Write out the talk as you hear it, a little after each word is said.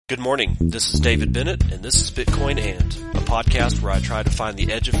Good morning. This is David Bennett, and this is Bitcoin And, a podcast where I try to find the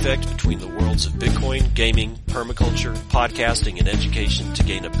edge effect between the worlds of Bitcoin, gaming, permaculture, podcasting, and education to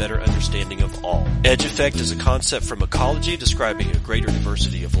gain a better understanding of all. Edge effect is a concept from ecology describing a greater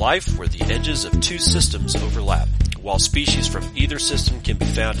diversity of life where the edges of two systems overlap. While species from either system can be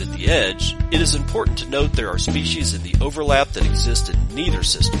found at the edge, it is important to note there are species in the overlap that exist in neither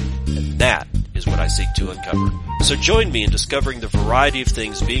system, and that is what I seek to uncover. So join me in discovering the variety of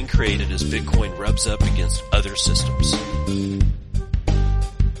things being created as Bitcoin rubs up against other systems.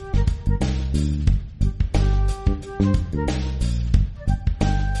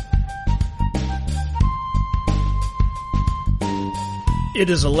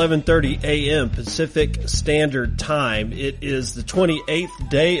 It is 11:30 a.m. Pacific Standard Time. It is the 28th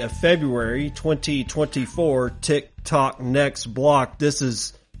day of February 2024. TikTok next block. This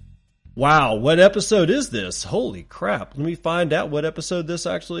is... Wow, what episode is this? Holy crap. Let me find out what episode this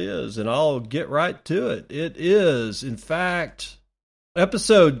actually is, and I'll get right to it. It is, in fact,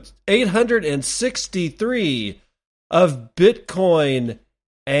 episode 863 of Bitcoin,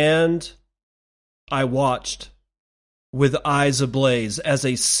 and I watched with eyes ablaze as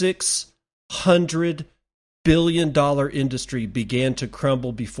a $600 billion industry began to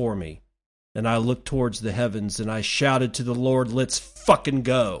crumble before me. And I looked towards the heavens, and I shouted to the Lord, let's fucking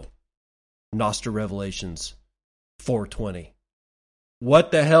go. Nostr Revelations 4:20.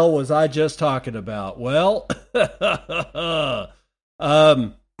 What the hell was I just talking about? Well, I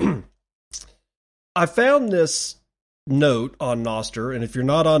found this note on Nostr, and if you're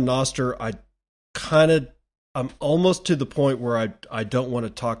not on Nostr, I'm almost to the point where I don't want to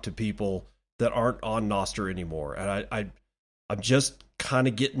talk to people that aren't on Nostr anymore, and I'm just kind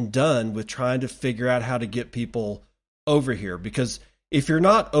of getting done with trying to figure out how to get people over here, because if you're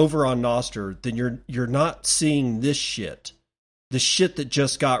not over on Nostr, then you're not seeing this shit. The shit that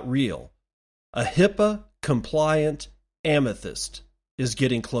just got real. A HIPAA compliant amethyst is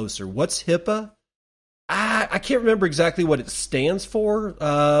getting closer. What's HIPAA? I can't remember exactly what it stands for.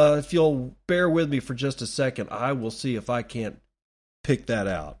 If you'll bear with me for just a second, I will see if I can't pick that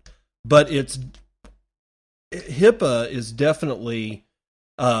out. But HIPAA is definitely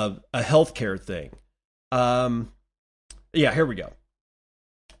a healthcare thing. Yeah, here we go.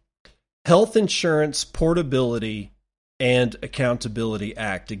 Health Insurance Portability and Accountability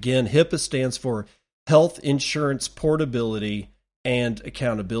Act. Again, HIPAA stands for Health Insurance Portability and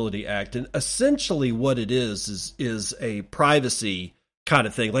Accountability Act. And essentially what it is a privacy kind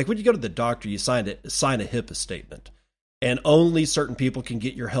of thing. Like when you go to the doctor, you sign a HIPAA statement. And only certain people can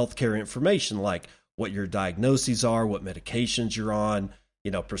get your healthcare information, like what your diagnoses are, what medications you're on,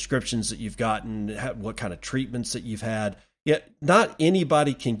 prescriptions that you've gotten, what kind of treatments that you've had. Yet not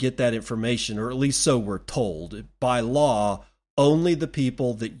anybody can get that information, or at least so we're told. By law, only the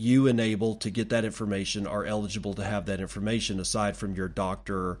people that you enable to get that information are eligible to have that information, aside from your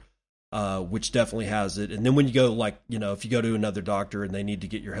doctor, which definitely has it. And then when you go, if you go to another doctor and they need to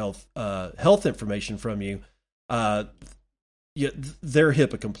get your health information from you, they're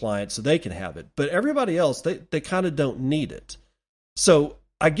HIPAA compliant, so they can have it. But everybody else, they kind of don't need it. So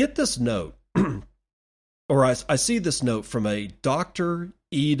I get this note. Or I see this note from a Dr.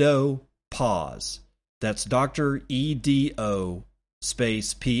 Edo Paz. That's Dr. EDO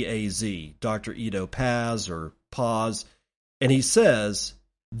space PAZ. Dr. Edo Paz or Paz. And he says,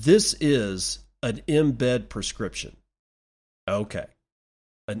 this is an embed prescription. Okay.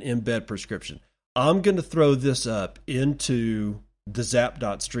 An embed prescription. I'm going to throw this up into the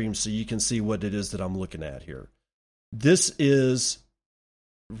zap.stream so you can see what it is that I'm looking at here. This is,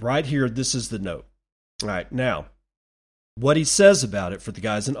 right here, this is the note. All right, now, what he says about it for the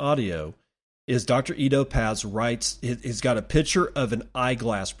guys in audio is Dr. Edo Paz writes, he's got a picture of an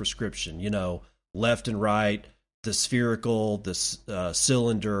eyeglass prescription, left and right, the spherical, the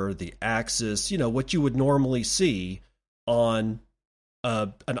cylinder, the axis, what you would normally see on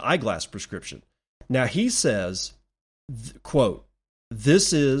an eyeglass prescription. Now, he says, quote,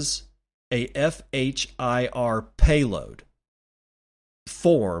 this is a FHIR payload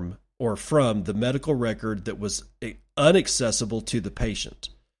form or from the medical record that was inaccessible to the patient.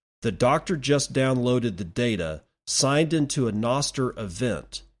 The doctor just downloaded the data, signed into a Nostr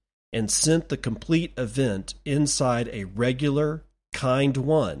event, and sent the complete event inside a regular kind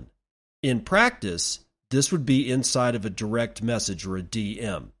 1. In practice, this would be inside of a direct message or a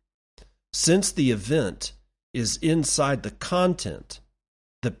DM. Since the event is inside the content,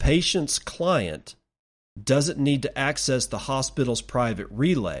 the patient's client doesn't need to access the hospital's private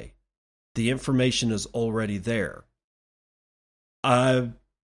relay. The information is already there.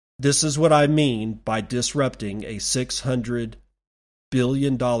 This is what I mean by disrupting a $600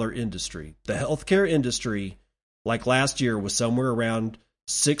 billion industry. The healthcare industry, like last year, was somewhere around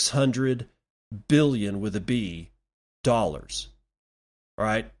 600 billion with a B dollars. All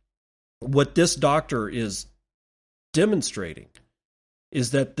right. What this doctor is demonstrating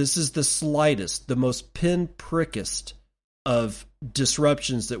is that this is the slightest, the most pinprickest of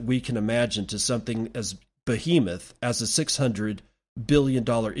disruptions that we can imagine to something as behemoth as a $600 billion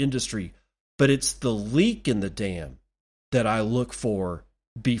industry. But it's the leak in the dam that I look for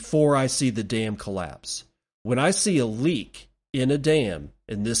before I see the dam collapse. When I see a leak in a dam,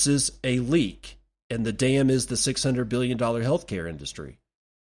 and this is a leak, and the dam is the $600 billion healthcare industry,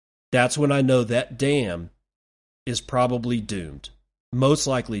 that's when I know that dam is probably doomed, most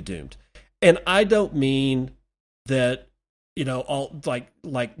likely doomed. And I don't mean that, all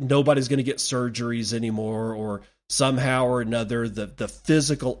like nobody's going to get surgeries anymore, or somehow or another the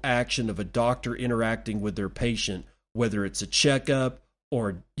physical action of a doctor interacting with their patient, whether it's a checkup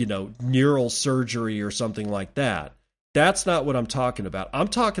or, neural surgery or something like that. That's not what I'm talking about. I'm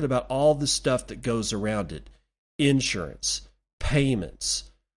talking about all the stuff that goes around it. Insurance, payments,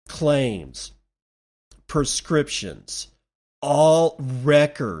 claims, prescriptions, all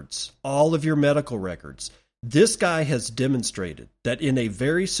records, all of your medical records. This guy has demonstrated that in a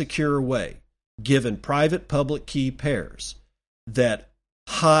very secure way, given private-public key pairs, that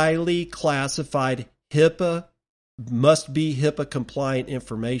highly classified HIPAA, must be HIPAA-compliant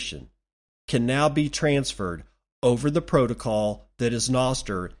information can now be transferred over the protocol that is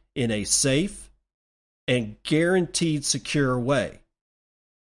Nostr in a safe and guaranteed secure way.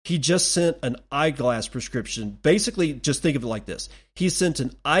 He just sent an eyeglass prescription. Basically, just think of it like this. He sent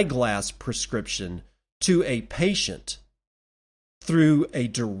an eyeglass prescription to a patient through a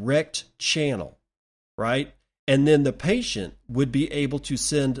direct channel, right? And then the patient would be able to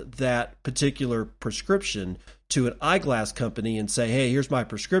send that particular prescription to an eyeglass company and say, hey, here's my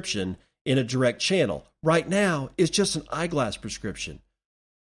prescription, in a direct channel. Right now, it's just an eyeglass prescription.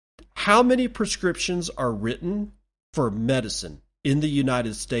 How many prescriptions are written for medicine in the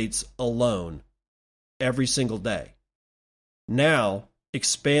United States alone every single day? Now,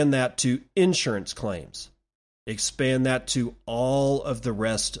 expand that to insurance claims. Expand that to all of the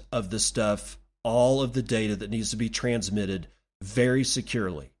rest of the stuff, all of the data that needs to be transmitted very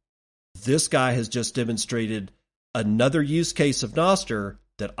securely. This guy has just demonstrated another use case of Nostr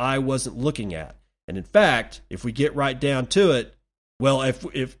that I wasn't looking at. And in fact, if we get right down to it, well,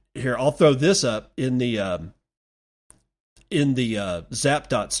 if here, I'll throw this up in the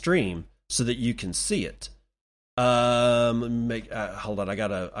zap.stream so that you can see it. Let me hold on, I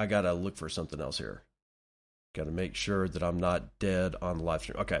gotta look for something else here. Got to make sure that I'm not dead on the live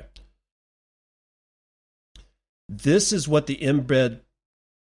stream. Okay. This is what the embed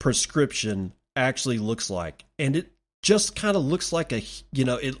prescription actually looks like. And it just kind of looks like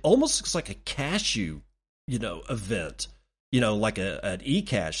it almost looks like a cashew, event, like an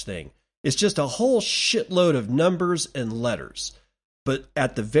eCash thing. It's just a whole shitload of numbers and letters. But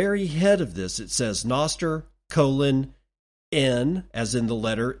at the very head of this, it says Nostr : N, as in the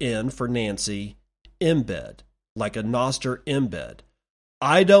letter N for Nancy, embed, like a Nostr embed.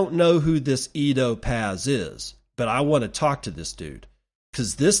 I don't know who this Edo Paz is, but I want to talk to this dude,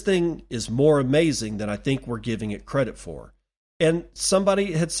 because this thing is more amazing than I think we're giving it credit for. And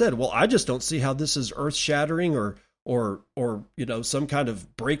somebody had said, well, I just don't see how this is earth-shattering or some kind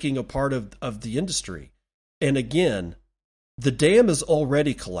of breaking apart of the industry. And again, the dam is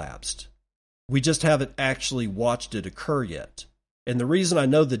already collapsed. We just haven't actually watched it occur yet. And the reason I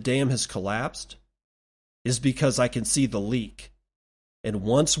know the dam has collapsed is because I can see the leak. And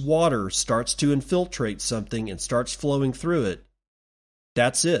once water starts to infiltrate something and starts flowing through it,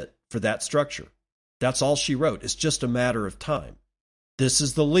 that's it for that structure. That's all she wrote. It's just a matter of time. This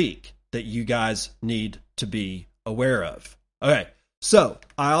is the leak that you guys need to be aware of. Okay, so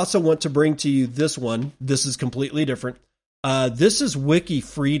I also want to bring to you this one. This is completely different. This is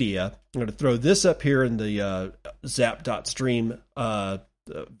Wikifredia. I'm going to throw this up here in the zap.stream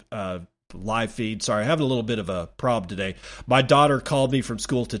live feed. Sorry, I have a little bit of a problem today. My daughter called me from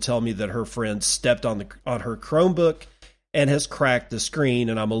school to tell me that her friend stepped on her Chromebook and has cracked the screen,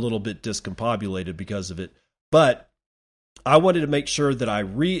 and I'm a little bit discombobulated because of it. But I wanted to make sure that I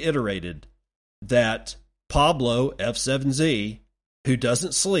reiterated that Pablo F7Z, who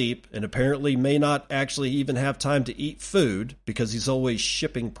doesn't sleep and apparently may not actually even have time to eat food because he's always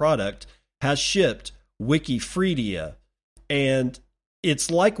shipping product, has shipped Wikifredia. And it's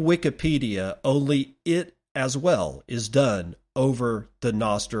like Wikipedia, only it as well is done over the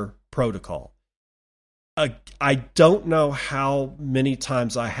Nostr protocol. I don't know how many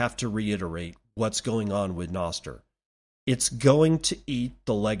times I have to reiterate what's going on with Nostr. it's going to eat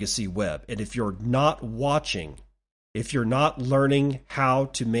the legacy web. And if you're not watching, if you're not learning how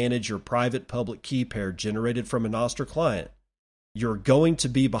to manage your private public key pair generated from a Nostr client, you're going to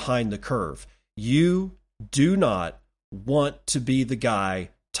be behind the curve. You do not want to be the guy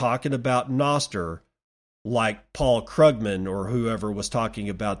talking about Nostr like Paul Krugman or whoever was talking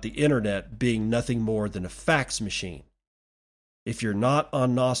about the internet being nothing more than a fax machine. If you're not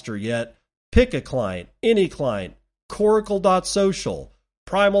on Nostr yet, pick a client, any client, Coracle.social,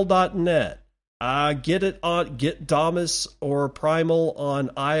 Primal.net. Get Damus or Primal on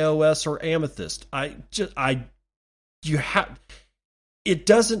iOS or Amethyst.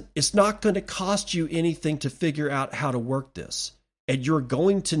 It's not going to cost you anything to figure out how to work this. And you're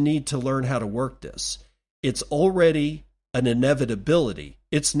going to need to learn how to work this. It's already an inevitability.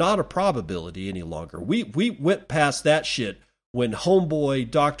 It's not a probability any longer. We went past that shit when homeboy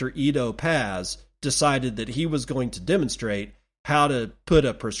Dr. Ido Paz decided that he was going to demonstrate how to put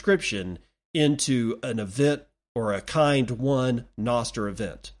a prescription into an event or a kind one Nostr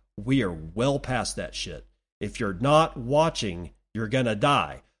event. We are well past that shit. If you're not watching, you're going to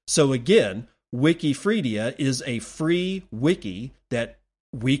die. So again, Wikifredia is a free wiki that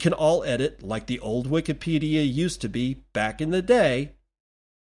we can all edit like the old Wikipedia used to be back in the day,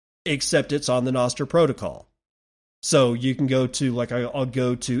 except it's on the Nostr protocol. So you can go to, like I'll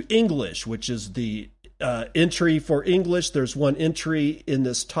go to English, which is the entry for English. There's one entry in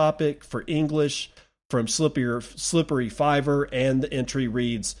this topic for English from Slippery Fiver, and the entry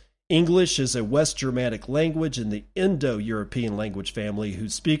reads, English is a West Germanic language in the Indo-European language family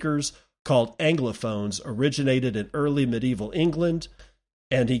whose speakers, called Anglophones, originated in early medieval England.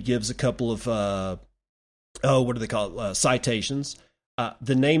 And he gives a couple of, citations.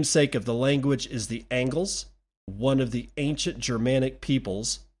 The namesake of the language is the Angles, one of the ancient Germanic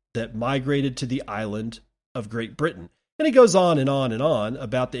peoples that migrated to the island of Great Britain. And he goes on and on and on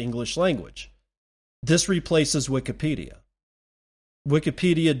about the English language. This replaces Wikipedia. It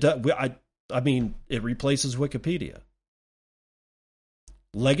replaces Wikipedia.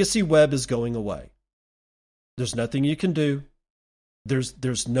 Legacy web is going away. There's nothing you can do.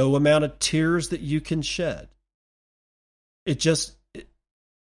 There's no amount of tears that you can shed. There's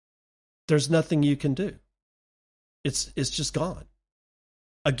nothing you can do. It's just gone.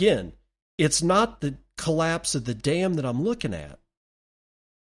 Again, it's not the collapse of the dam that I'm looking at.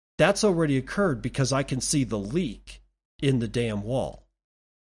 That's already occurred because I can see the leak in the dam wall.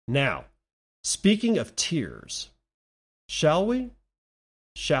 Now, speaking of tears, shall we?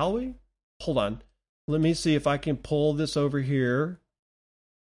 Hold on. Let me see if I can pull this over here.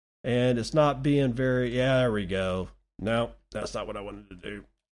 And it's not being very... Yeah, there we go. No, that's not what I wanted to do.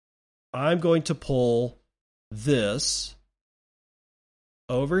 I'm going to pull this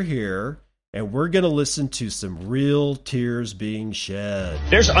over here, and we're going to listen to some real tears being shed.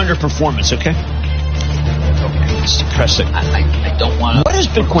 There's underperformance, okay? It's depressing. I don't want to... What has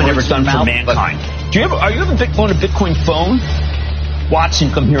Bitcoin ever done for mankind? Are you ever on a Bitcoin phone?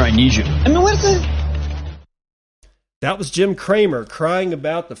 Watson, come here, I need you. I mean, what is it? That was Jim Cramer crying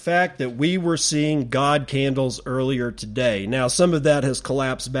about the fact that we were seeing God candles earlier today. Now, some of that has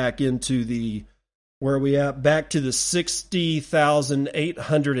collapsed back into the, where are we at? Back to the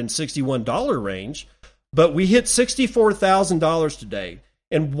 $60,861 range. But we hit $64,000 today.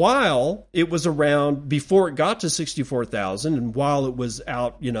 And while it was around, before it got to $64,000, and while it was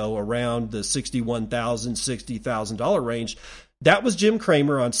out, around the $61,000, $60,000 range, that was Jim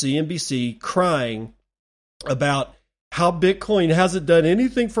Cramer on CNBC crying about how Bitcoin hasn't done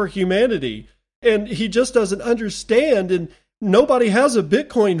anything for humanity. And he just doesn't understand. And nobody has a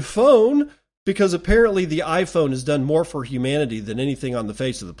Bitcoin phone because apparently the iPhone has done more for humanity than anything on the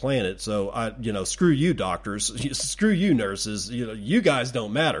face of the planet. So, screw you doctors, screw you nurses, you guys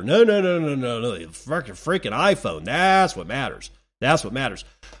don't matter. No. The freaking iPhone, that's what matters. That's what matters.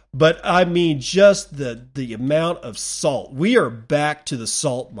 But I mean, just the amount of salt. We are back to the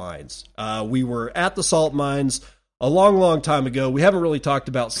salt mines. We were at the salt mines a long time ago. We haven't really talked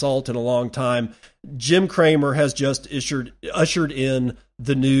about salt in a long time. Jim Cramer has just ushered in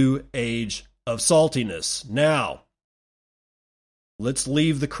the new age of saltiness. Now, let's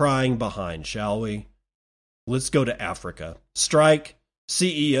leave the crying behind, shall we? Let's go to Africa. Strike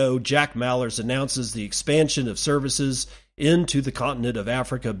CEO Jack Mallers announces the expansion of services into the continent of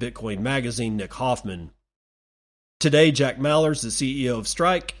Africa, Bitcoin Magazine, Nick Hoffman. Today, Jack Mallers, the CEO of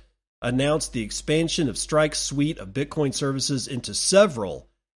Strike, announced the expansion of Strike's suite of Bitcoin services into several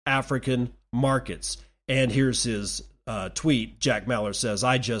African markets. And here's his tweet. Jack Mallers says,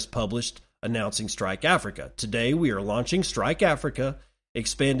 I just published announcing Strike Africa. Today, we are launching Strike Africa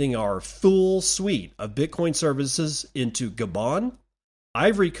expanding our full suite of Bitcoin services into Gabon,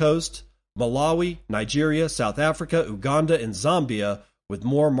 Ivory Coast, Malawi, Nigeria, South Africa, Uganda, and Zambia, with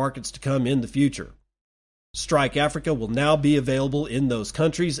more markets to come in the future. Strike Africa will now be available in those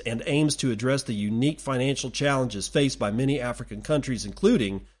countries and aims to address the unique financial challenges faced by many African countries,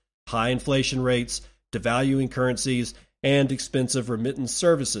 including high inflation rates, devaluing currencies, and expensive remittance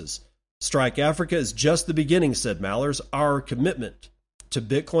services. Strike Africa is just the beginning, said Mallers. Our commitment to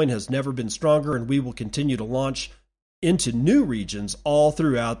Bitcoin has never been stronger, and we will continue to launch into new regions all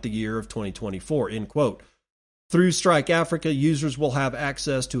throughout the year of 2024, end quote. Through Strike Africa, users will have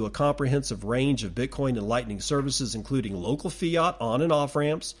access to a comprehensive range of Bitcoin and Lightning services, including local fiat on and off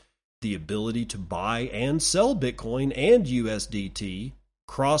ramps, the ability to buy and sell Bitcoin and USDT,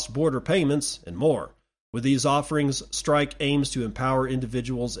 cross-border payments, and more. With these offerings, Strike aims to empower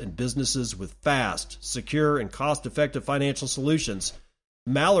individuals and businesses with fast, secure, and cost-effective financial solutions.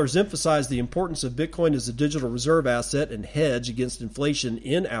 Mallers emphasized the importance of Bitcoin as a digital reserve asset and hedge against inflation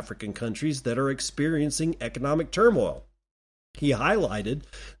in African countries that are experiencing economic turmoil. He highlighted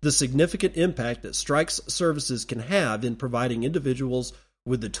the significant impact that Strike's services can have in providing individuals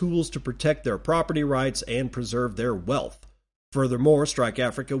with the tools to protect their property rights and preserve their wealth. Furthermore, Strike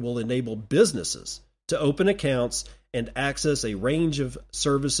Africa will enable businesses to open accounts and access a range of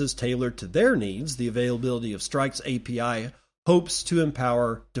services tailored to their needs. The availability of Strike's API hopes to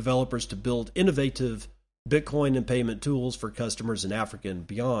empower developers to build innovative Bitcoin and payment tools for customers in Africa and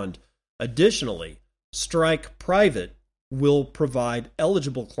beyond. Additionally, Strike Private will provide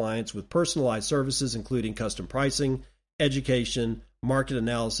eligible clients with personalized services, including custom pricing, education, market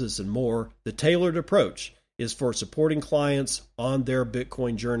analysis, and more. The tailored approach is for supporting clients on their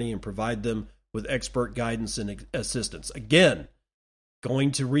Bitcoin journey and provide them with expert guidance and assistance. Again,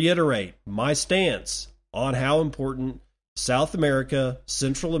 going to reiterate my stance on how important South America,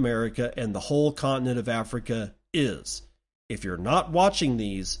 Central America, and the whole continent of Africa is. If you're not watching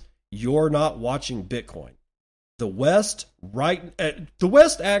these, you're not watching Bitcoin. The West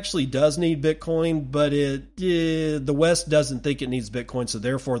actually does need Bitcoin, but the West doesn't think it needs Bitcoin, so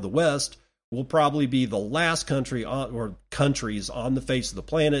therefore the West will probably be the last countries on the face of the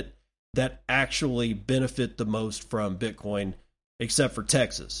planet that actually benefit the most from Bitcoin, except for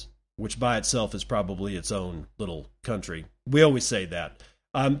Texas, which by itself is probably its own little country. We always say that.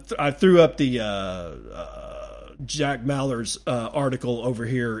 I threw up the Jack Maller's article over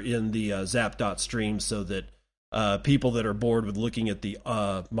here in the Zap.stream so that people that are bored with looking at the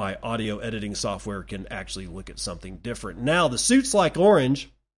my audio editing software can actually look at something different. Now, the suits like orange.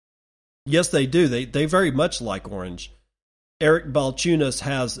 Yes, they do. They very much like orange. Eric Balchunas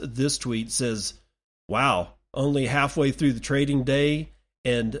has this tweet, says, wow, only halfway through the trading day,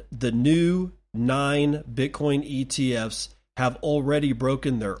 and the new 9 Bitcoin ETFs have already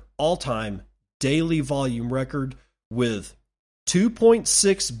broken their all-time daily volume record with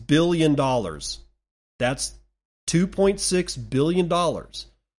 $2.6 billion. That's $2.6 billion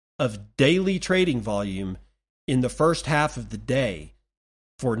of daily trading volume in the first half of the day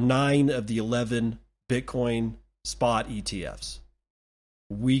for 9 of the 11 Bitcoin spot ETFs.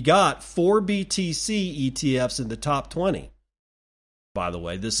 We got 4 BTC ETFs in the top 20. By the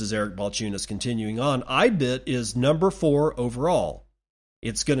way, this is Eric Balchunas continuing on. iBit is number 4 overall.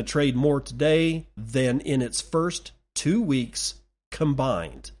 It's going to trade more today than in its first 2 weeks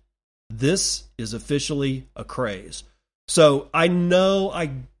combined. This is officially a craze. So I know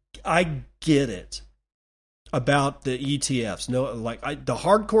I get it about the ETFs. No, the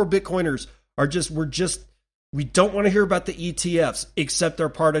hardcore Bitcoiners are we don't want to hear about the ETFs, except they're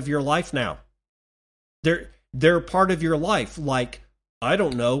part of your life now. They're part of your life. Like, I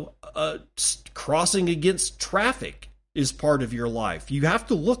don't know, crossing against traffic is part of your life. You have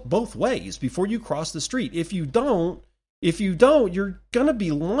to look both ways before you cross the street. If you don't, you're going to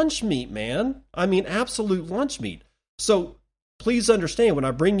be lunch meat, man. I mean, absolute lunch meat. So please understand, when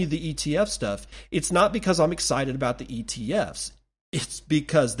I bring you the ETF stuff, it's not because I'm excited about the ETFs. It's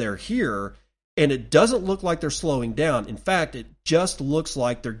because they're here, and it doesn't look like they're slowing down. In fact, it just looks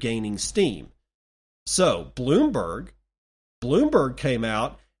like they're gaining steam. So Bloomberg came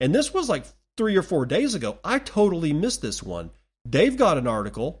out, and this was like 3 or 4 days ago. I totally missed this one. They've got an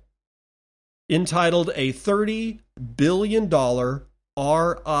article entitled "A $30 Billion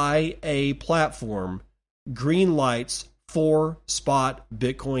RIA Platform Greenlights 4 Spot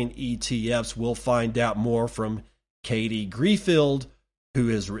Bitcoin ETFs." We'll find out more from Katie Greenfield, who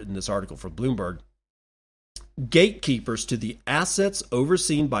has written this article for Bloomberg. Gatekeepers to the assets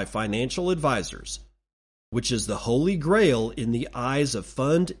overseen by financial advisors, which is the holy grail in the eyes of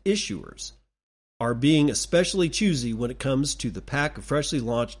fund issuers, are being especially choosy when it comes to the pack of freshly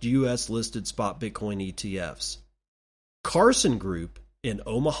launched U.S.-listed spot Bitcoin ETFs. Carson Group, an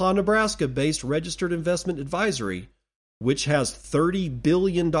Omaha, Nebraska-based registered investment advisory, which has $30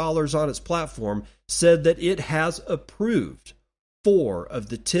 billion on its platform, said that it has approved 4 of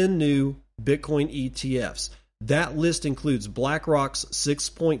the 10 new Bitcoin ETFs. That list includes BlackRock's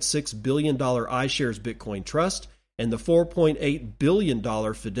 $6.6 billion iShares Bitcoin Trust and the $4.8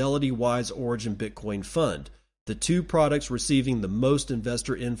 billion Fidelity Wise Origin Bitcoin Fund, the 2 products receiving the most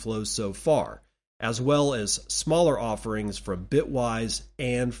investor inflows so far, as well as smaller offerings from Bitwise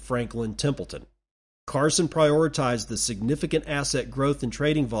and Franklin Templeton. Carson prioritized the significant asset growth and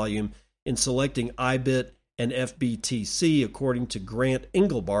trading volume in selecting IBIT and FBTC, according to Grant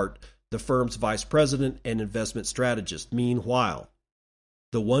Engelbart, the firm's vice president and investment strategist. Meanwhile,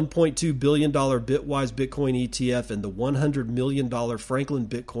 the $1.2 billion Bitwise Bitcoin ETF and the $100 million Franklin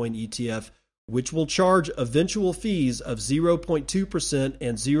Bitcoin ETF, which will charge eventual fees of 0.2%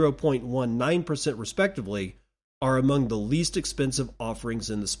 and 0.19% respectively, are among the least expensive offerings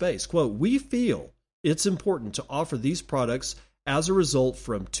in the space. Quote, "We feel it's important to offer these products as a result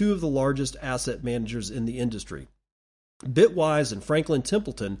from 2 of the largest asset managers in the industry. Bitwise and Franklin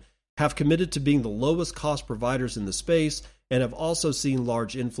Templeton have committed to being the lowest cost providers in the space and have also seen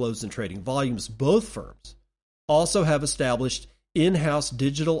large inflows in trading volumes. Both firms also have established in-house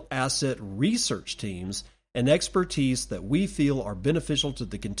digital asset research teams and expertise that we feel are beneficial to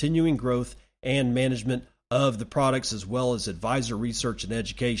the continuing growth and management of the products, as well as advisor research and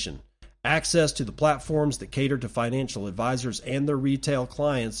education. Access to the platforms that cater to financial advisors and their retail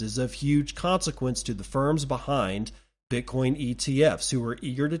clients is of huge consequence to the firms behind Bitcoin ETFs, who are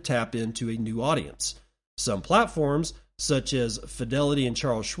eager to tap into a new audience. Some platforms, such as Fidelity and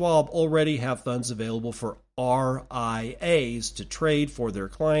Charles Schwab, already have funds available for RIAs to trade for their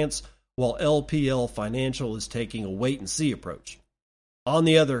clients, while LPL Financial is taking a wait-and-see approach. On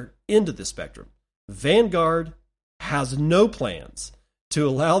the other end of the spectrum, Vanguard has no plans to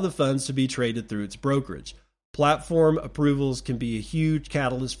allow the funds to be traded through its brokerage. Platform approvals can be a huge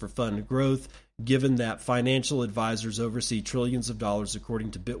catalyst for fund growth, given that financial advisors oversee trillions of dollars,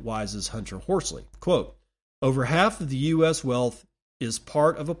 according to Bitwise's Hunter Horsley. Quote, "Over half of the U.S. wealth is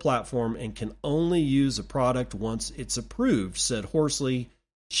part of a platform and can only use a product once it's approved," said Horsley,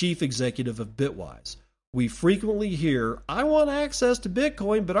 chief executive of Bitwise. "We frequently hear, 'I want access to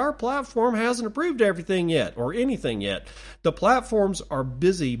Bitcoin, but our platform hasn't approved everything yet,' or anything yet. The platforms are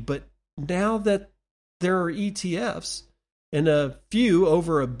busy, but now that there are ETFs and a few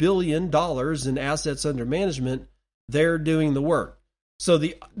over $1 billion in assets under management, they're doing the work." So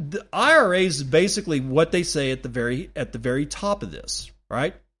the IRAs is basically what they say at the very top of this,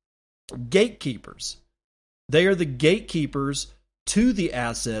 right? Gatekeepers. They are the gatekeepers to the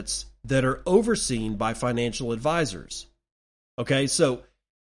assets that are overseen by financial advisors. Okay, so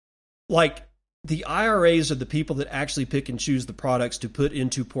like the IRAs are the people that actually pick and choose the products to put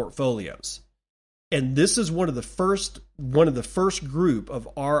into portfolios. And this is one of the first group of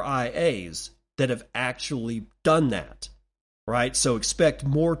RIAs that have actually done that, right? So expect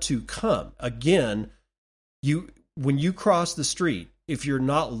more to come. Again, when you cross the street, if you're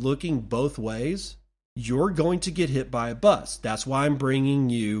not looking both ways, you're going to get hit by a bus. That's why I'm bringing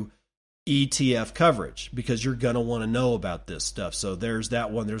you ETF coverage, because you're going to want to know about this stuff. So there's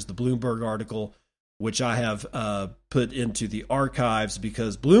that one. There's the Bloomberg article, which I have put into the archives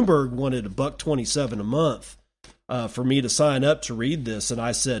because Bloomberg wanted $1.27 a month for me to sign up to read this, and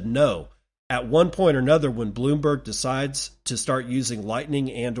I said no. At one point or another, when Bloomberg decides to start using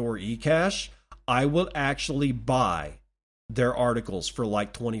Lightning and or eCash, I will actually buy their articles for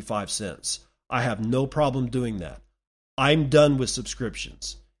like 25 cents. I have no problem doing that. I'm done with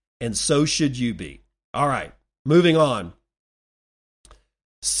subscriptions, and so should you be. All right, moving on.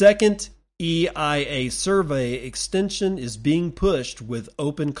 Second EIA survey extension is being pushed with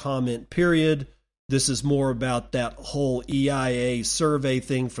open comment period. This is more about that whole EIA survey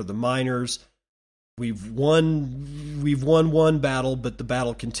thing for the miners. We've won one battle, but the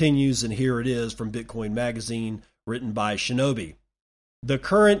battle continues, and here it is from Bitcoin Magazine, written by Shinobi. The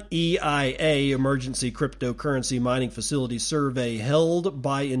current EIA, Emergency Cryptocurrency Mining Facility Survey, held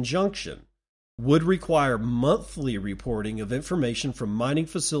by injunction, would require monthly reporting of information from mining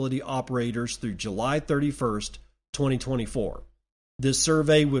facility operators through July 31st, 2024. This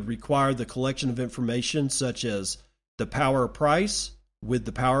survey would require the collection of information such as the power price with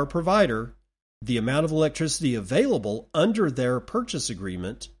the power provider, the amount of electricity available under their purchase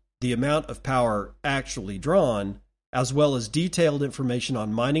agreement, the amount of power actually drawn, as well as detailed information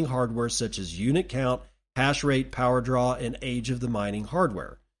on mining hardware such as unit count, hash rate, power draw, and age of the mining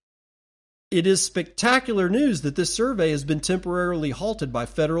hardware. It is spectacular news that this survey has been temporarily halted by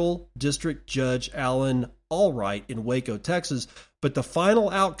Federal District Judge Alan Allwright in Waco, Texas, but the final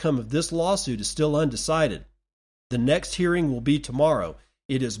outcome of this lawsuit is still undecided. The next hearing will be tomorrow.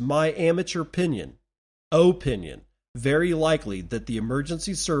 It is my amateur opinion, very likely that the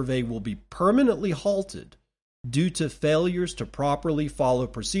emergency survey will be permanently halted due to failures to properly follow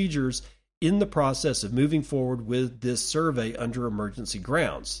procedures in the process of moving forward with this survey under emergency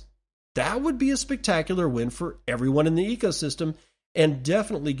grounds. That would be a spectacular win for everyone in the ecosystem and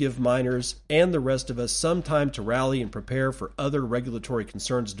definitely give miners and the rest of us some time to rally and prepare for other regulatory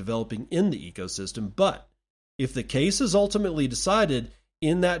concerns developing in the ecosystem. But if the case is ultimately decided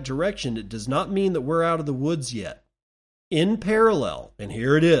in that direction, it does not mean that we're out of the woods yet. In parallel, and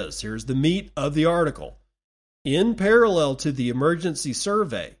here it is, here's the meat of the article. In parallel to the emergency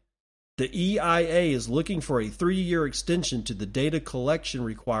survey, the EIA is looking for a 3-year extension to the data collection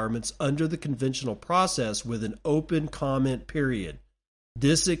requirements under the conventional process with an open comment period.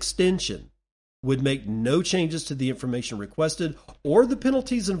 This extension would make no changes to the information requested or the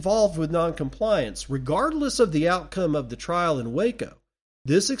penalties involved with noncompliance, regardless of the outcome of the trial in Waco.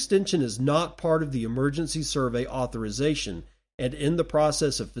 This extension is not part of the emergency survey authorization, and in the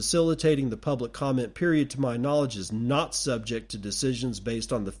process of facilitating the public comment period, to my knowledge, is not subject to decisions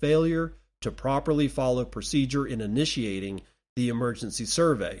based on the failure to properly follow procedure in initiating the emergency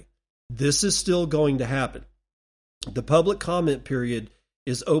survey. This is still going to happen. The public comment period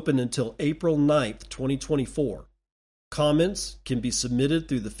is open until April 9th, 2024. Comments can be submitted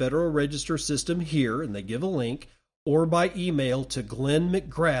through the Federal Register system here, and they give a link, or by email to Glenn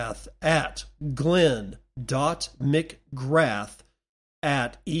McGrath at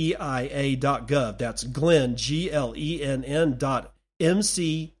glenn.mcgrath@eia.gov. That's Glenn, GLENN.MCGRATH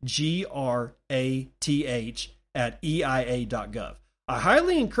 @eia.gov. I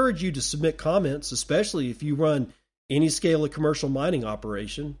highly encourage you to submit comments, especially if you run any scale of commercial mining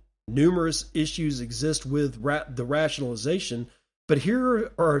operation. Numerous issues exist with the rationalization, but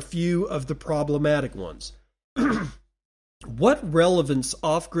here are a few of the problematic ones. What relevance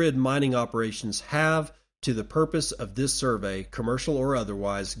off-grid mining operations have to the purpose of this survey, commercial or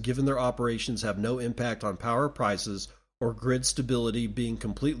otherwise, given their operations have no impact on power prices or grid stability, being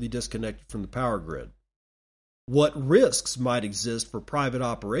completely disconnected from the power grid? What risks might exist for private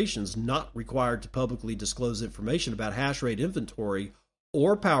operations not required to publicly disclose information about hash rate inventory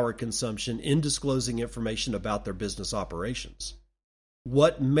or power consumption in disclosing information about their business operations?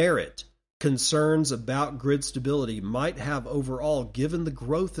 What merit concerns about grid stability might have overall, given the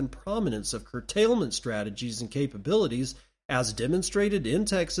growth and prominence of curtailment strategies and capabilities as demonstrated in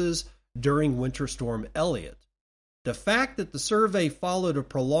Texas during Winter Storm Elliott? The fact that the survey followed a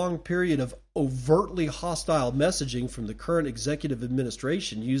prolonged period of overtly hostile messaging from the current executive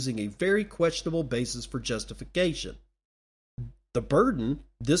administration using a very questionable basis for justification. The burden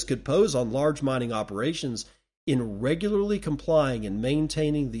this could pose on large mining operations in regularly complying and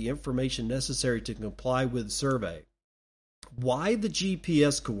maintaining the information necessary to comply with the survey. Why the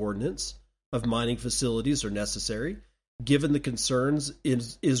GPS coordinates of mining facilities are necessary, given the concerns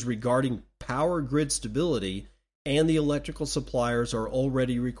is regarding power grid stability, and the electrical suppliers are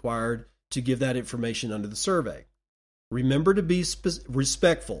already required to give that information under the survey. Remember to be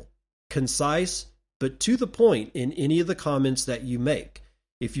respectful, concise, but to the point in any of the comments that you make.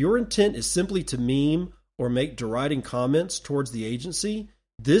 If your intent is simply to meme or make deriding comments towards the agency,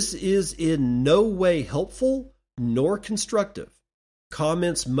 this is in no way helpful nor constructive.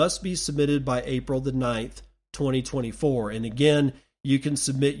 Comments must be submitted by April the 9th, 2024. And again, you can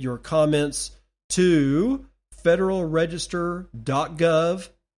submit your comments to federalregister.gov.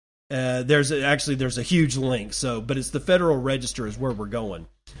 There's a huge link, but it's the Federal Register is where we're going.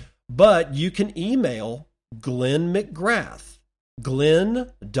 But you can email Glenn McGrath,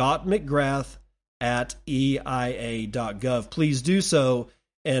 glenn.mcgrath@eia.gov. Please do so,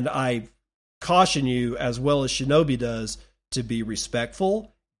 and I caution you, as well as Shinobi does, to be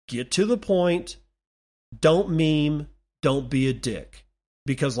respectful, get to the point, don't meme, don't be a dick.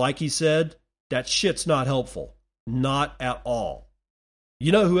 Because like he said, that shit's not helpful. Not at all.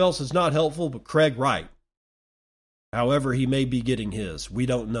 You know who else is not helpful but Craig Wright? However, he may be getting his. We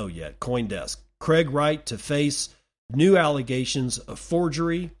don't know yet. CoinDesk. Craig Wright to face new allegations of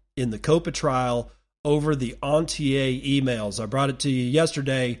forgery in the COPA trial over the Entier emails. I brought it to you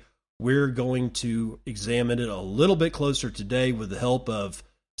yesterday. We're going to examine it a little bit closer today with the help of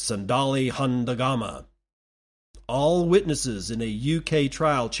Sandali Handagama. All witnesses in a UK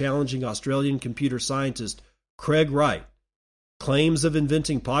trial challenging Australian computer scientist Craig Wright claims of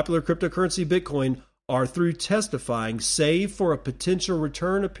inventing popular cryptocurrency Bitcoin are through testifying, save for a potential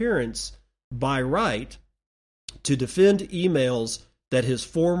return appearance by Wright to defend emails that his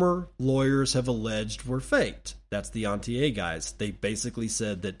former lawyers have alleged were faked. That's the Ontier guys. They basically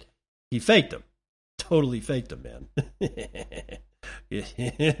said that he faked them. Totally faked them, man.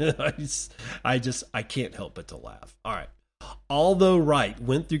 I can't help but to laugh. All right. Although Wright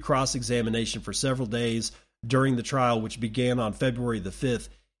went through cross-examination for several days during the trial, which began on February the 5th,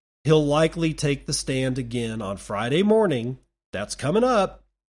 he'll likely take the stand again on Friday morning, that's coming up,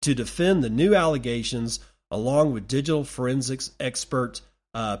 to defend the new allegations, along with digital forensics expert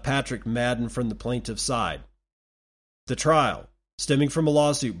Patrick Madden from the plaintiff's side. The trial, stemming from a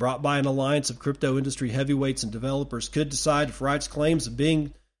lawsuit brought by an alliance of crypto industry heavyweights and developers, could decide if Wright's claims of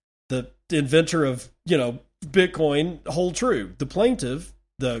being the inventor of, Bitcoin hold true. The plaintiff,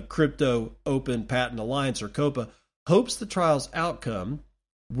 the Crypto Open Patent Alliance, or COPA, hopes the trial's outcome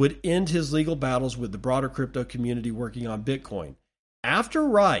would end his legal battles with the broader crypto community working on Bitcoin. After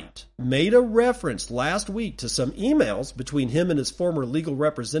Wright made a reference last week to some emails between him and his former legal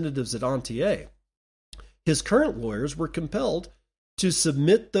representatives at Ontier, his current lawyers were compelled to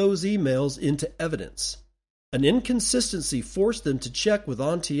submit those emails into evidence. An inconsistency forced them to check with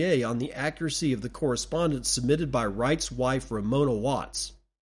Ontier on the accuracy of the correspondence submitted by Wright's wife, Ramona Watts.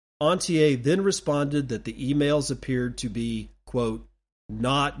 Ontier then responded that the emails appeared to be, quote,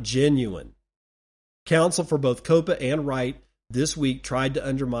 not genuine. Counsel for both COPA and Wright this week tried to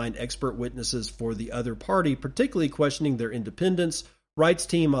undermine expert witnesses for the other party, particularly questioning their independence. Wright's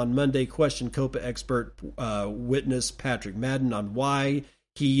team on Monday questioned COPA expert witness Patrick Madden on why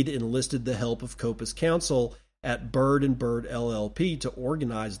he'd enlisted the help of COPA's counsel at Bird & Bird LLP to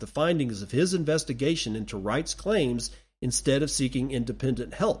organize the findings of his investigation into Wright's claims instead of seeking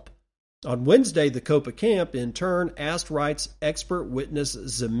independent help. On Wednesday, the COPA camp, in turn, asked Wright's expert witness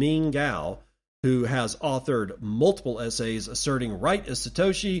Zeming Gao, who has authored multiple essays asserting Wright as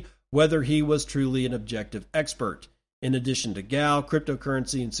Satoshi, whether he was truly an objective expert. In addition to Gao,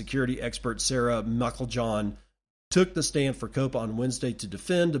 cryptocurrency and security expert Sarah Mucklejohn took the stand for COPA on Wednesday to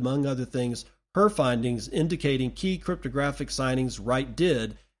defend, among other things, her findings indicating key cryptographic signings Wright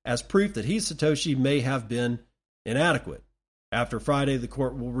did as proof that he, Satoshi, may have been inadequate. After Friday, the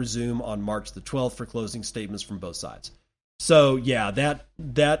court will resume on March the 12th for closing statements from both sides. So, yeah,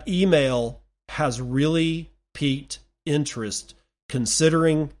 that email has really piqued interest,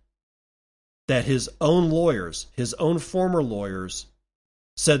 considering that his own lawyers, his own former lawyers,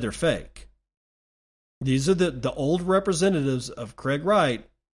 said they're fake. These are the old representatives of Craig Wright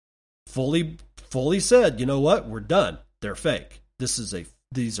fully said, you know what, we're done. They're fake.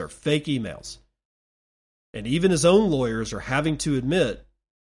 These are fake emails. And even his own lawyers are having to admit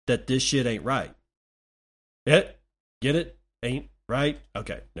that this shit ain't right. Get it? Ain't right?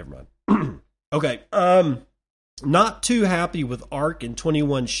 Okay, never mind. Okay, not too happy with ARK and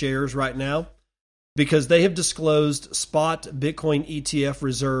 21 shares right now because they have disclosed spot Bitcoin ETF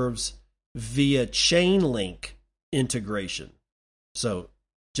reserves via Chainlink integration. So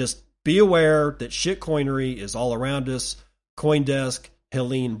just be aware that shitcoinery is all around us. CoinDesk,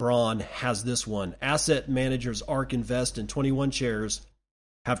 Helene Braun has this one. Asset managers ARK Invest in 21 shares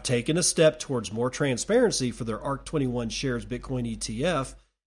have taken a step towards more transparency for their ARK 21 shares Bitcoin ETF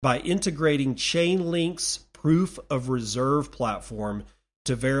by integrating Chainlink's proof of reserve platform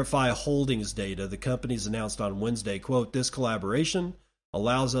to verify holdings data. The companies announced on Wednesday, quote, this collaboration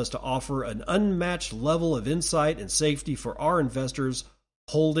allows us to offer an unmatched level of insight and safety for our investors'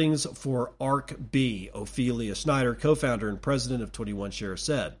 holdings for ARK-B, Ophelia Schneider, co-founder and president of 21 Shares,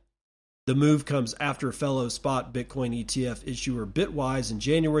 said. The move comes after fellow spot Bitcoin ETF issuer Bitwise in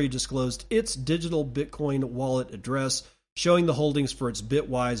January disclosed its digital Bitcoin wallet address, showing the holdings for its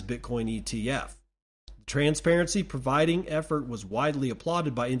Bitwise Bitcoin ETF. The transparency providing effort was widely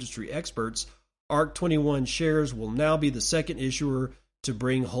applauded by industry experts. ARK 21 Shares will now be the second issuer to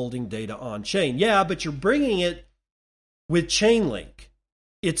bring holding data on chain. Yeah, but you're bringing it with Chainlink.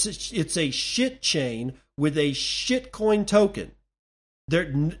 It's a shit chain with a shitcoin token.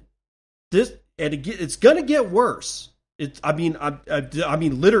 It's going to get worse. I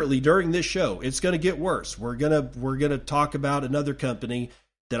mean, literally during this show, it's going to get worse. We're gonna talk about another company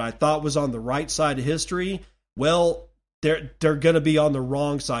that I thought was on the right side of history. Well, they're going to be on the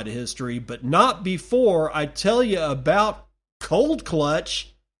wrong side of history, but not before I tell you about Cold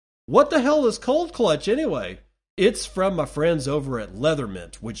Clutch. What the hell is Cold Clutch anyway? It's from my friends over at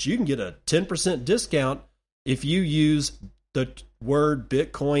Leathermint, which you can get a 10% discount if you use the word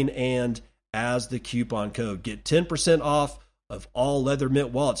Bitcoin and as the coupon code. Get 10% off of all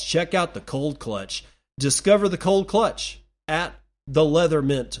Leathermint wallets. Check out the Cold Clutch. Discover the Cold Clutch at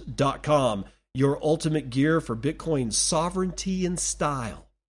theleathermint.com. Your ultimate gear for Bitcoin sovereignty and style.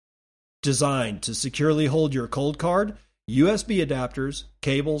 designed to securely hold your cold card, USB adapters,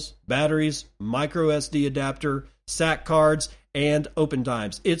 cables, batteries, micro SD adapter, SAC cards, and open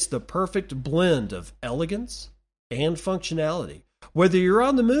dimes. It's the perfect blend of elegance and functionality. Whether you're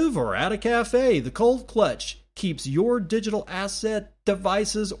on the move or at a cafe, the Cold Clutch keeps your digital asset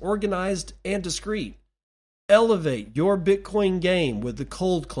devices organized and discreet. Elevate your Bitcoin game with the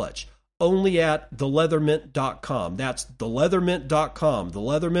Cold Clutch, only at theleathermint.com. That's theleathermint.com. The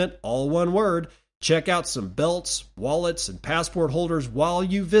Leathermint, all one word. Check out some belts, wallets, and passport holders while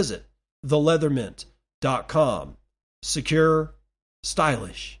you visit theleathermint.com. Secure,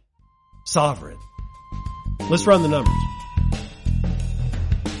 stylish, sovereign. Let's run the numbers.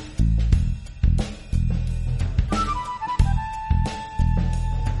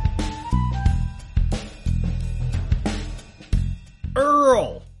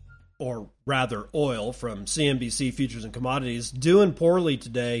 Earl, or rather oil, from CNBC Futures and Commodities, doing poorly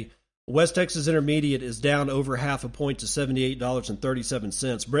today. West Texas Intermediate is down over half a point to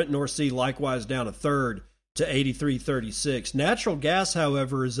 $78.37. Brent North Sea likewise down a third to $83.36. Natural gas,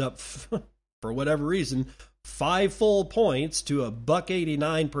 however, is up, for whatever reason, 5 full points to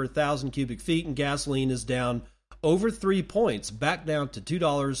 $1.89 per thousand cubic feet, and gasoline is down over 3 points, back down to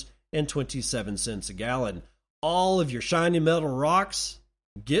 $2.27 a gallon. All of your shiny metal rocks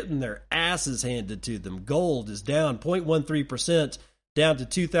getting their asses handed to them. Gold is down 0.13%, down to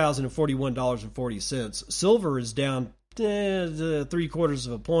 $2,041.40. Silver is down 3/4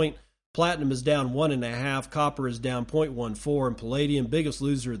 of a point. Platinum is down 1.5%. Copper is down 0.14%. And palladium, biggest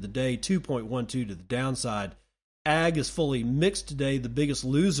loser of the day, 2.12% to the downside. Ag is fully mixed today. The biggest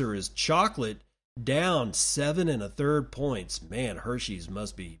loser is chocolate, down 7 1/3 points. Man, Hershey's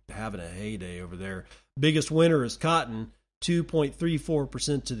must be having a heyday over there. Biggest winner is cotton,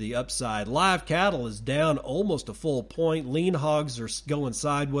 2.34% to the upside. Live cattle is down almost a full point. Lean hogs are going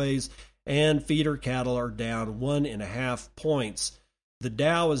sideways, and feeder cattle are down 1.5 points. The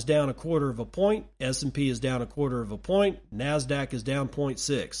Dow is down 1/4 of a point. S&P is down 1/4 of a point. NASDAQ is down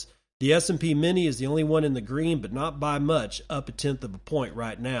 0.6. The S&P Mini is the only one in the green, but not by much, up 1/10 of a point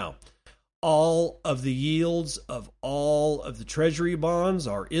right now. All of the yields of all of the Treasury bonds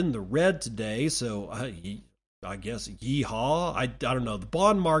are in the red today, so I guess yeehaw. I don't know. The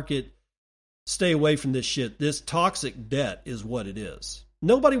bond market, stay away from this shit. This toxic debt is what it is.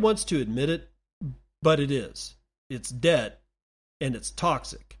 Nobody wants to admit it, but it is. It's debt, and it's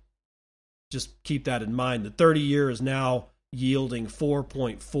toxic. Just keep that in mind. The 30-year is now yielding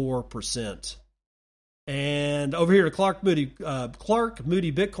 4.4%. And over here to Clark Moody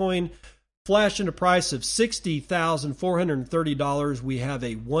Bitcoin, flashing a price of $60,430. We have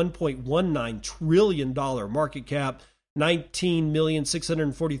a $1.19 trillion market cap,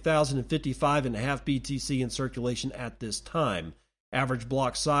 19,640,055.5 BTC in circulation at this time. Average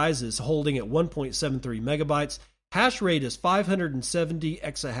block size is holding at 1.73 megabytes. Hash rate is 570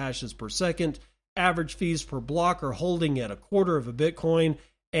 exahashes per second. Average fees per block are holding at 1/4 of a Bitcoin.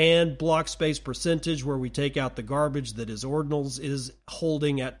 And block space percentage, where we take out the garbage that is ordinals, is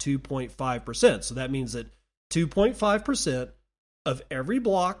holding at 2.5%. So that means that 2.5% of every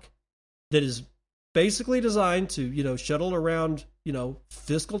block that is basically designed to, shuttle around,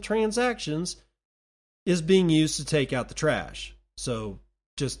 fiscal transactions is being used to take out the trash. So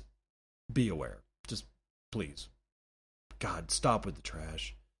just be aware. Just please. God, stop with the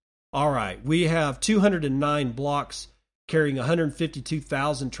trash. All right. We have 209 blocks carrying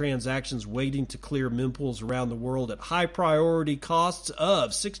 152,000 transactions waiting to clear mempools around the world at high priority costs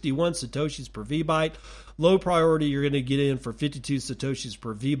of 61 Satoshis per VByte. Low priority, you're going to get in for 52 Satoshis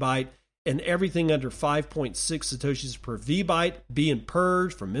per VByte, and everything under 5.6 Satoshis per VByte being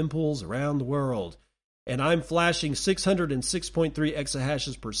purged from mempools around the world. And I'm flashing 606.3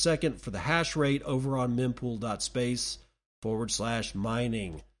 exahashes per second for the hash rate over on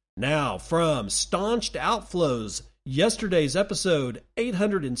mempool.space/mining. Now, from Staunched Outflows, yesterday's episode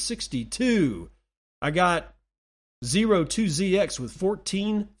 862, I got 02ZX with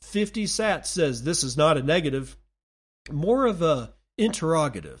 1450 sats says this is not a negative, more of a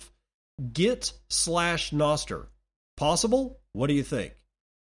interrogative. Git/Noster. Possible? What do you think?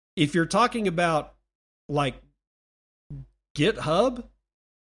 If you're talking about like GitHub,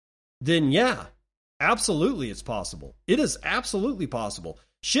 then yeah, absolutely it's possible. It is absolutely possible.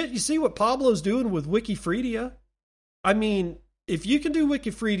 Shit, you see what Pablo's doing with Wikifredia? I mean, if you can do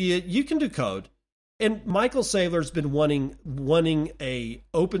Wikifredia, you can do code. And Michael Saylor's been wanting a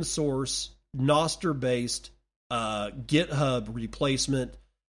open source, Noster-based GitHub replacement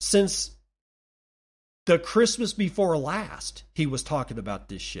since the Christmas before last. He was talking about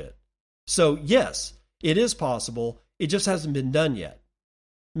this shit. So yes, it is possible. It just hasn't been done yet.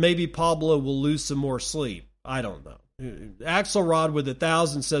 maybe Pablo will lose some more sleep. I don't know. Axelrod with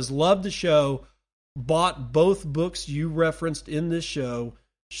 1,000 says, love the show. Bought both books you referenced in this show.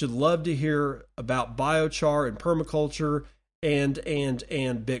 Should love to hear about biochar and permaculture and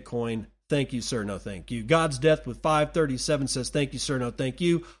Bitcoin. Thank you, sir. No, thank you. God's Death with 537 says, thank you, sir. No, thank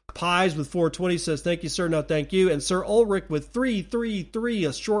you. Pies with 420 says, thank you, sir. No, thank you. And Sir Ulrich with 333,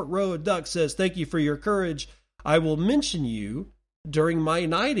 a short row of duck, says, thank you for your courage. I will mention you during my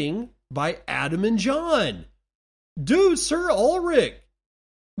knighting by Adam and John. Dude, Sir Ulrich.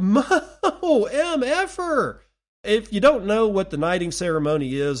 Mo MFer. If you don't know what the knighting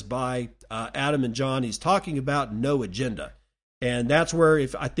ceremony is by Adam and John, he's talking about no agenda. And that's where,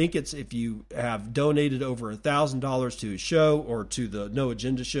 if you have donated over $1,000 to a show or to the No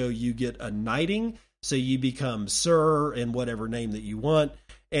Agenda show, you get a knighting. So you become Sir in whatever name that you want.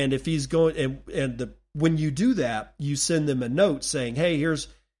 And if he's going, when you do that, you send them a note saying, hey, here's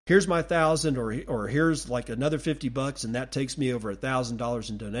my 1,000, or here's like another $50, and that takes me over $1,000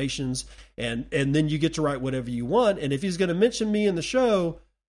 in donations. And then you get to write whatever you want. And if he's going to mention me in the show,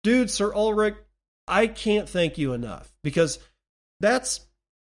 dude, Sir Ulrich, I can't thank you enough, because that's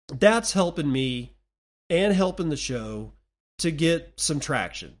helping me and helping the show to get some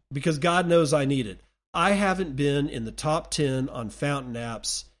traction, because God knows I need it. I haven't been in the top 10 on Fountain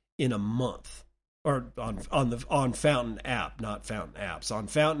apps in a month, or on Fountain app, not Fountain apps. On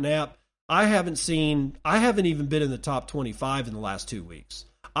Fountain app, I haven't even been in the top 25 in the last 2 weeks.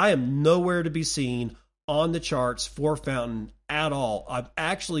 I am nowhere to be seen on the charts for Fountain at all. I've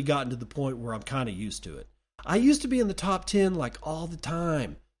actually gotten to the point where I'm kind of used to it. I used to be in the top 10 like all the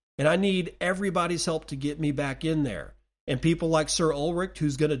time, and I need everybody's help to get me back in there. And people like Sir Ulrich,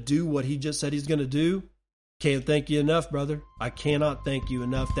 who's going to do what he just said he's going to do, can't thank you enough, brother. I cannot thank you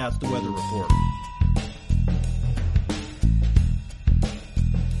enough. That's the weather report.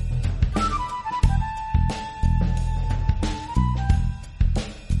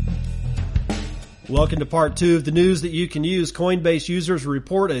 Welcome to part 2 of the news that you can use. Coinbase users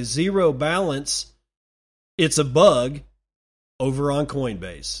report a zero balance. It's a bug over on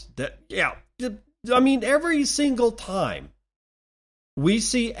Coinbase. Every single time we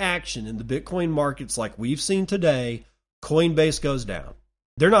see action in the Bitcoin markets like we've seen today, Coinbase goes down.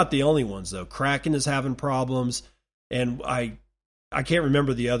 They're not the only ones, though. Kraken is having problems, and I can't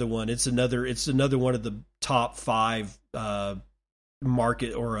remember the other one. It's another one of the top 5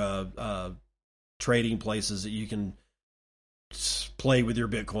 market or trading places that you can play with your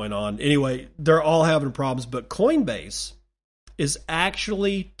Bitcoin on. Anyway, they're all having problems, but Coinbase is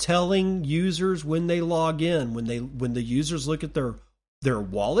actually telling users when they log in, when the users look at their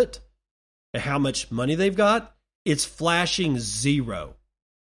wallet and how much money they've got, it's flashing 0.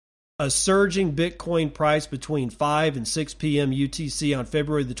 A surging Bitcoin price between 5 and 6 p.m. UTC on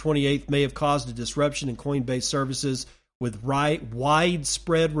February the 28th may have caused a disruption in Coinbase services, with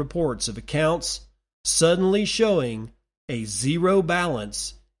widespread reports of accounts suddenly showing a 0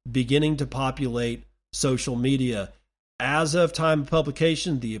 balance beginning to populate social media. As of time of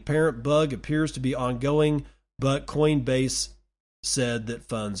publication, the apparent bug appears to be ongoing, but Coinbase said that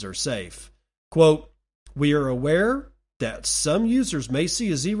funds are safe. Quote, "We are aware that some users may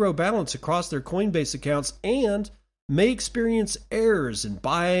see a 0 balance across their Coinbase accounts and may experience errors in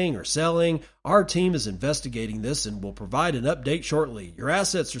buying or selling. Our team is investigating this and will provide an update shortly. Your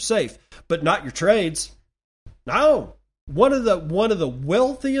assets are safe, but not your trades." No. One of the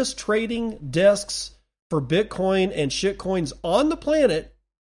wealthiest trading desks for Bitcoin and shitcoins on the planet,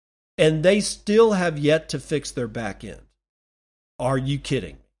 and they still have yet to fix their back end. Are you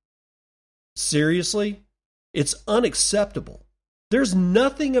kidding? Seriously? It's unacceptable. There's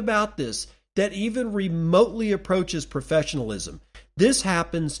nothing about this that even remotely approaches professionalism. This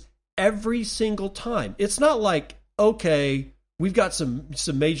happens every single time. It's not like, okay, we've got some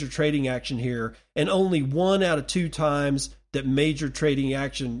major trading action here, and only 1 out of 2 times that major trading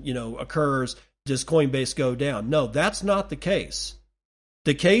action, occurs, does Coinbase go down. No, that's not the case.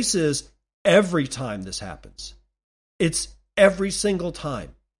 The case is every time this happens. It's every single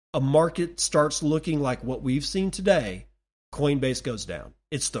time a market starts looking like what we've seen today, Coinbase goes down.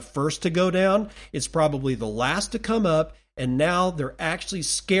 It's the first to go down. It's probably the last to come up. And now they're actually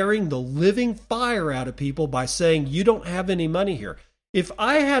scaring the living fire out of people by saying, you don't have any money here. If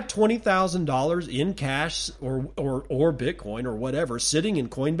I had $20,000 in cash or Bitcoin or whatever sitting in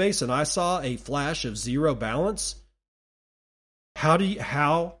Coinbase and I saw a flash of 0 balance, how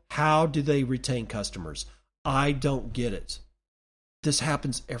do they retain customers? I don't get it. This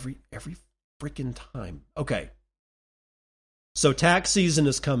happens every freaking time. Okay. So tax season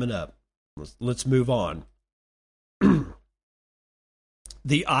is coming up. Let's move on.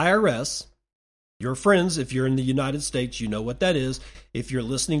 The IRS, your friends, if you're in the United States, you know what that is. If you're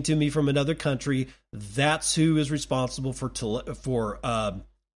listening to me from another country, that's who is responsible for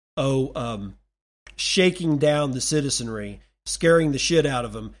shaking down the citizenry, scaring the shit out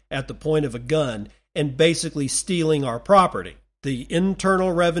of them at the point of a gun, and basically stealing our property. The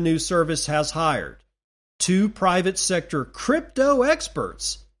Internal Revenue Service has hired 2 private sector crypto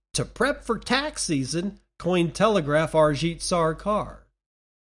experts to prep for tax season, Cointelegraph Arjit Sarkar.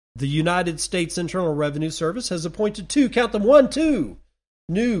 The United States Internal Revenue Service has appointed 2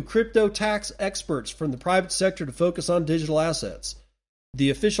 new crypto tax experts from the private sector to focus on digital assets. The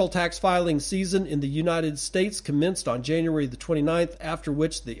official tax filing season in the United States commenced on January the 29th, after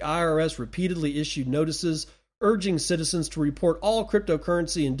which the IRS repeatedly issued notices urging citizens to report all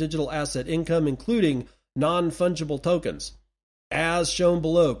cryptocurrency and digital asset income, including non-fungible tokens. As shown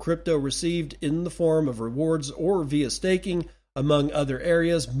below, crypto received in the form of rewards or via staking, among other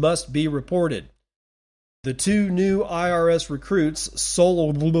areas, must be reported. The 2 new IRS recruits,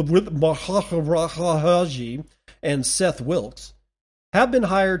 Sol Maharaji and Seth Wilkes, have been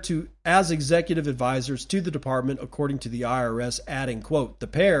hired as executive advisors to the department, according to the IRS, adding, quote, "The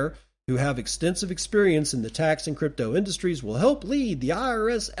pair, who have extensive experience in the tax and crypto industries, will help lead the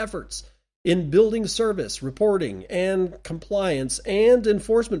IRS efforts in building service, reporting, and compliance and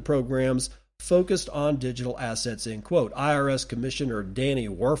enforcement programs focused on digital assets," end quote. IRS Commissioner Danny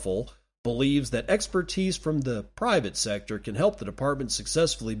Werfel believes that expertise from the private sector can help the department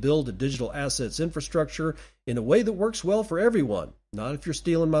successfully build a digital assets infrastructure in a way that works well for everyone. Not if you're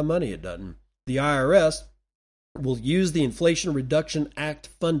stealing my money, it doesn't. The IRS will use the Inflation Reduction Act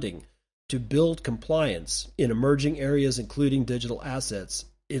funding to build compliance in emerging areas, including digital assets.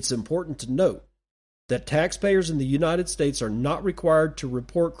 It's important to note that taxpayers in the United States are not required to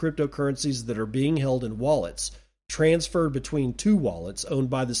report cryptocurrencies that are being held in wallets transferred between 2 wallets owned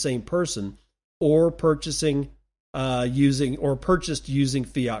by the same person, or purchased using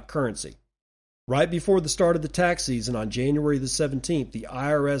fiat currency. Right before the start of the tax season on January the 17th, the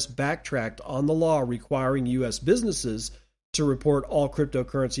IRS backtracked on the law requiring U.S. businesses to report all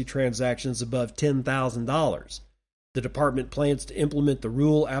cryptocurrency transactions above $10,000. The department plans to implement the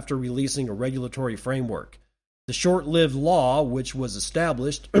rule after releasing a regulatory framework. The short-lived law, which was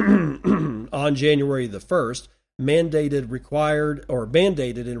established on January the 1st, mandated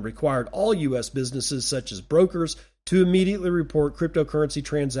and required all U.S. businesses, such as brokers, to immediately report cryptocurrency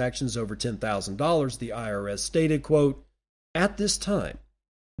transactions over $10,000, the IRS stated, quote, "At this time,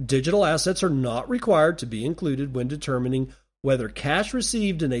 digital assets are not required to be included when determining whether cash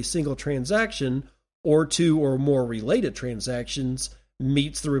received in a single transaction or 2 or more related transactions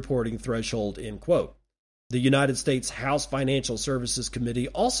meets the reporting threshold," end quote. The United States House Financial Services Committee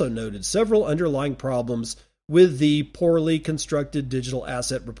also noted several underlying problems with the poorly constructed digital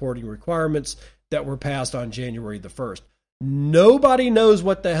asset reporting requirements that were passed on January the 1st. Nobody knows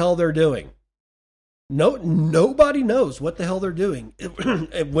what the hell they're doing. Nobody knows what the hell they're doing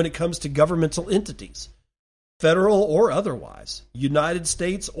when it comes to governmental entities, federal or otherwise, United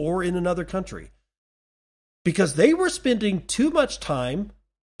States or in another country, because they were spending too much time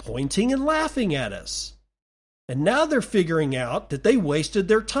pointing and laughing at us. And now they're figuring out that they wasted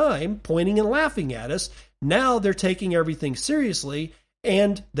their time pointing and laughing at us. Now they're taking everything seriously,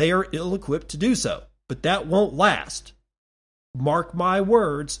 and they are ill-equipped to do so. But that won't last. Mark my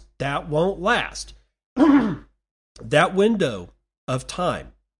words, that won't last. That window of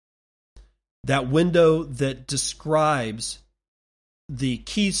time, that window that describes the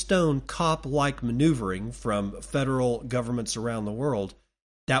Keystone Cop-like maneuvering from federal governments around the world,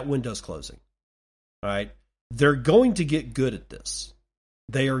 that window's closing. All right? They're going to get good at this.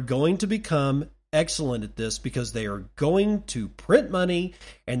 They are going to become excellent at this because they are going to print money,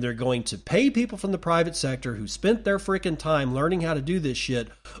 and they're going to pay people from the private sector who spent their freaking time learning how to do this shit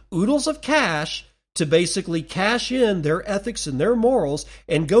oodles of cash to basically cash in their ethics and their morals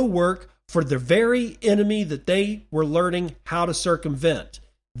and go work for the very enemy that they were learning how to circumvent.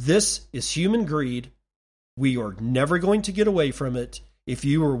 This is human greed. We are never going to get away from it. If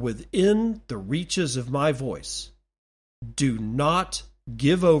you are within the reaches of my voice, do not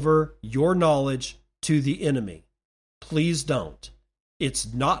give over your knowledge to the enemy. Please don't.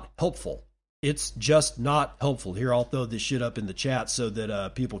 It's not helpful. It's just not helpful. Here, I'll throw this shit up in the chat so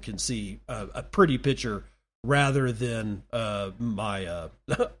that people can see a pretty picture rather than my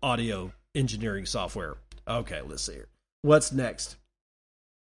audio engineering software. Okay, let's see here. What's next?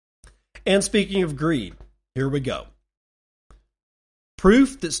 And speaking of greed, here we go.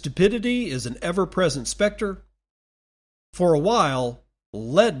 Proof that stupidity is an ever-present specter. For a while,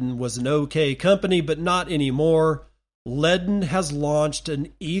 Leaden was an okay company, but not anymore. Ledden has launched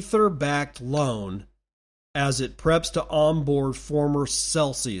an Ether-backed loan as it preps to onboard former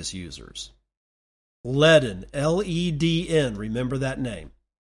Celsius users. Ledden, L-E-D-N, remember that name.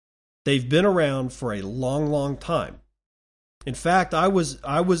 They've been around for a long, long time. In fact, I was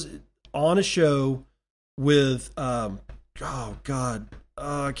on a show with, I can't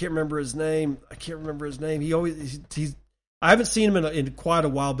remember his name. I haven't seen him in quite a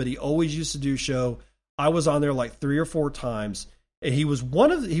while, but he always used to do a show. I was on there like 3 or 4 times, and he was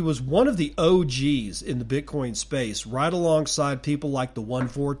one of the OGs in the Bitcoin space, right alongside people like the One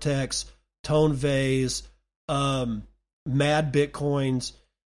Vortex, Tone Vase, Mad Bitcoins.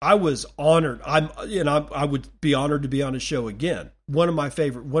 I was honored. I would be honored to be on his show again. One of my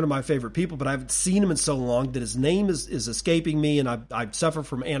favorite people, but I haven't seen him in so long that his name is escaping me, and I suffer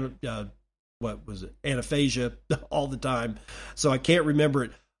from anaphasia all the time, so I can't remember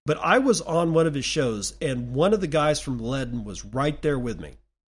it. But I was on one of his shows, and one of the guys from Ledden was right there with me.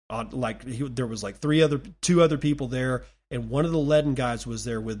 There was like 2 other people there, and one of the Ledden guys was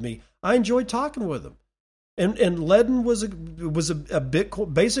there with me. I enjoyed talking with him. And Ledden was a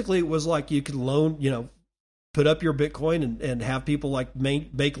Bitcoin. Basically, it was like you could loan, put up your Bitcoin and have people like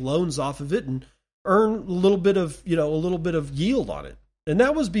make loans off of it and earn a little bit of yield on it. And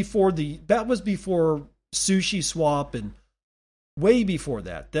that was before Sushi Swap and way before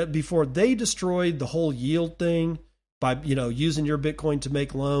that. Before they destroyed the whole yield thing by using your Bitcoin to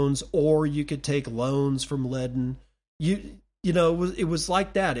make loans, or you could take loans from Ledden. It was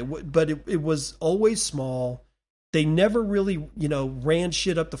like that. It was always small. They never really, ran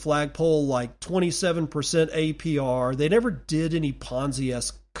shit up the flagpole like 27% APR. They never did any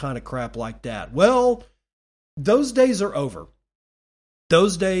Ponzi-esque kind of crap like that. Well, those days are over.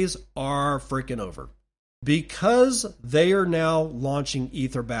 Those days are freaking over. Because they are now launching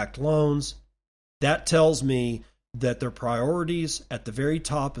Ether-backed loans, that tells me that their priorities at the very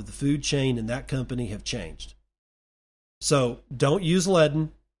top of the food chain in that company have changed. So don't use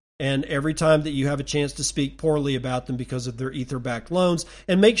Ledden, and every time that you have a chance to speak poorly about them because of their Ether-backed loans,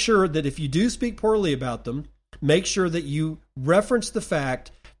 and make sure that if you do speak poorly about them, make sure that you reference the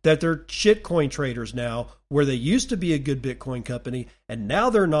fact that they're shitcoin traders now, where they used to be a good Bitcoin company, and now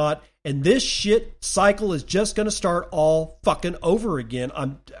they're not, and this shit cycle is just going to start all fucking over again.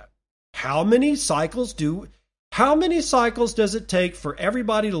 How many cycles does it take for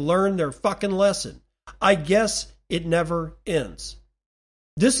everybody to learn their fucking lesson? I guess it never ends.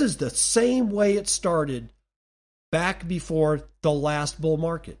 This is the same way it started back before the last bull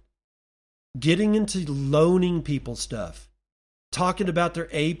market. Getting into loaning people stuff, talking about their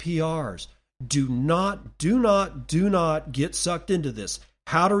APRs. Do not get sucked into this.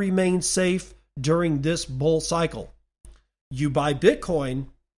 How to remain safe during this bull cycle. You buy Bitcoin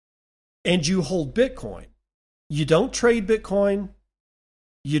and you hold Bitcoin. You don't trade Bitcoin.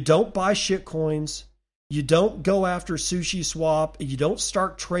 You don't buy shitcoins. You don't go after Sushi Swap. You don't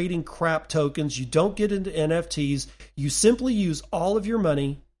start trading crap tokens. You don't get into NFTs. You simply use all of your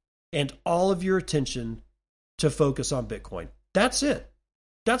money and all of your attention to focus on Bitcoin. That's it.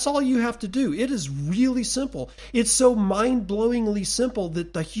 That's all you have to do. It is really simple. It's so mind-blowingly simple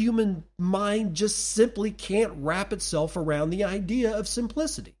that the human mind just simply can't wrap itself around the idea of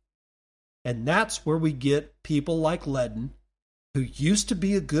simplicity. And that's where we get people like Ledden, who used to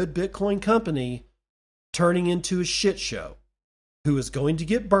be a good Bitcoin company, turning into a shit show, who is going to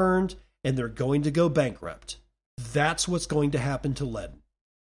get burned and they're going to go bankrupt. That's what's going to happen to Ledden.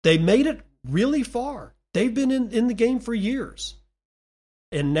 They made it really far. They've been in the game for years.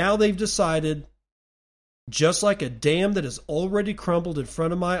 And now they've decided, just like a dam that has already crumbled in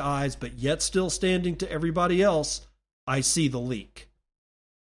front of my eyes, but yet still standing to everybody else, I see the leak.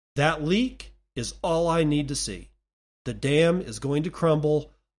 That leak is all I need to see. The dam is going to crumble.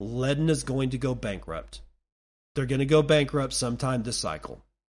 Ledden is going to go bankrupt. They're going to go bankrupt sometime this cycle.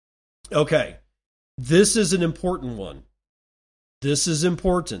 Okay, this is an important one. This is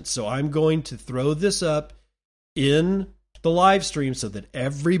important, so I'm going to throw this up in the live stream so that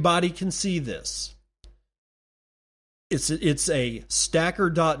everybody can see this. It's a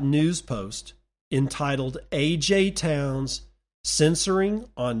Stacker.news post entitled AJ Towns Censoring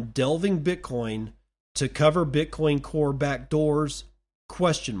on Delving Bitcoin to Cover Bitcoin Core Backdoors ?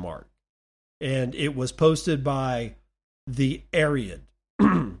 And it was posted by the Ariad.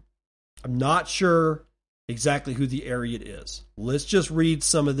 I'm not sure exactly who the Ariad is. Let's just read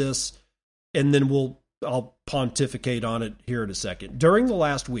some of this, and then I'll pontificate on it here in a second. During the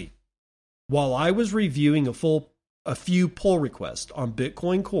last week, while I was reviewing a few pull requests on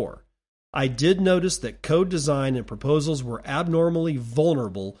Bitcoin Core, I did notice that code design and proposals were abnormally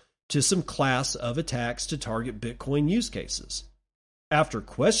vulnerable to some class of attacks to target Bitcoin use cases. After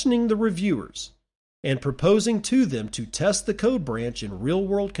questioning the reviewers and proposing to them to test the code branch in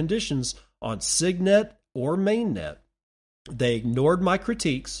real-world conditions on Signet or Mainnet, they ignored my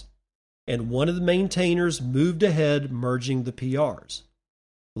critiques, and one of the maintainers moved ahead merging the PRs.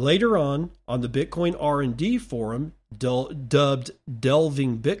 Later on the Bitcoin R&D forum, dubbed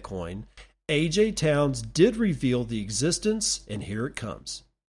Delving Bitcoin, AJ Towns did reveal the existence, and here it comes,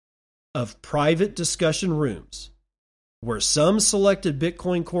 of private discussion rooms where some selected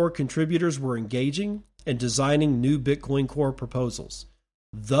Bitcoin Core contributors were engaging and designing new Bitcoin Core proposals,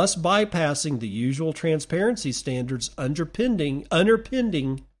 thus bypassing the usual transparency standards underpinning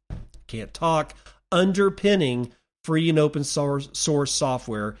free and open source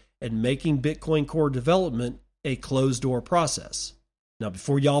software and making Bitcoin Core development a closed-door process. Now,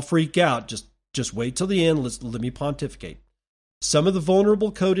 before y'all freak out, just wait till the end. Let me pontificate. Some of the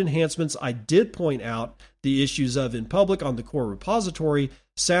vulnerable code enhancements I did point out the issues of in public on the core repository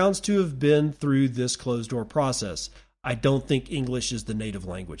sounds to have been through this closed-door process. I don't think English is the native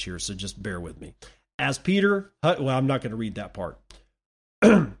language here, so just bear with me. As Peter, well, I'm not going to read that part.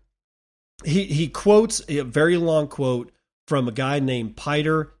 He quotes a very long quote from a guy named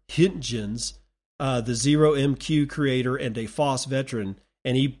Peter Hitchens, the ZeroMQ creator and a FOSS veteran,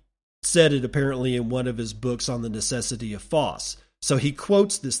 and he said it apparently in one of his books on the necessity of FOSS. So he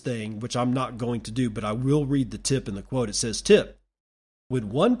quotes this thing, which I'm not going to do, but I will read the tip in the quote. It says, "Tip, when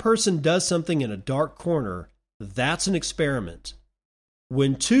one person does something in a dark corner, that's an experiment.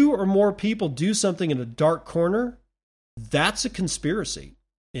 When two or more people do something in a dark corner, that's a conspiracy."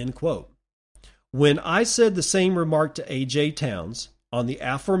 End quote. When I said the same remark to AJ Towns on the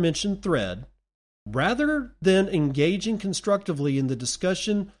aforementioned thread, rather than engaging constructively in the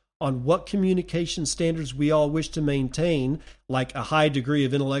discussion on what communication standards we all wish to maintain, like a high degree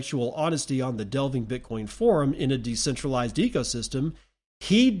of intellectual honesty on the Delving Bitcoin forum in a decentralized ecosystem,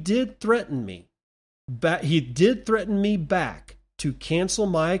 he did threaten me. He did threaten me back to cancel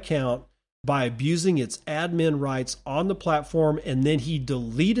my account by abusing its admin rights on the platform, and then he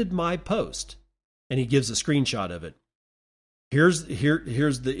deleted my post. And he gives a screenshot of it. Here's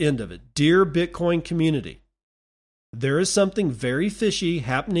the end of it. Dear Bitcoin community, there is something very fishy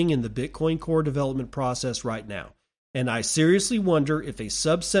happening in the Bitcoin Core development process right now, and I seriously wonder if a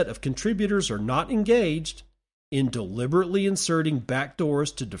subset of contributors are not engaged in deliberately inserting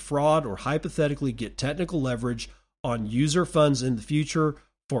backdoors to defraud or hypothetically get technical leverage on user funds in the future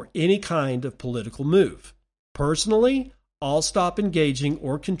for any kind of political move. Personally, I'll stop engaging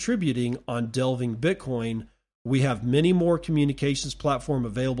or contributing on Delving Bitcoin. We have many more communications platforms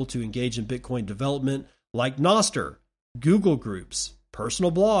available to engage in Bitcoin development, like Nostr, Google Groups,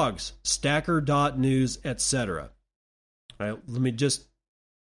 personal blogs, Stacker.news, etc. All right, let me just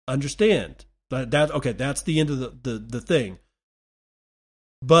understand. Okay, that's the end of the thing.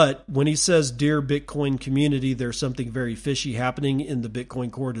 But when he says, "Dear Bitcoin community, there's something very fishy happening in the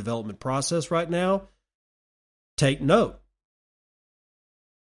Bitcoin Core development process right now," take note.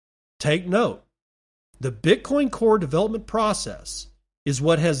 Take note. The Bitcoin Core development process is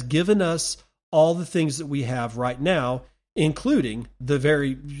what has given us all the things that we have right now, including the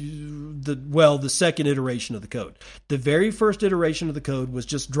second iteration of the code. The very first iteration of the code was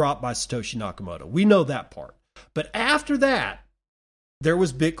just dropped by Satoshi Nakamoto. We know that part. But after that, there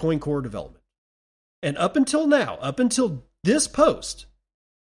was Bitcoin Core development. And up until now, up until this post,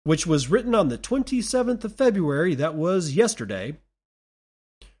 which was written on the 27th of February, that was yesterday,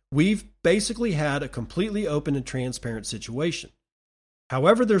 we've basically had a completely open and transparent situation.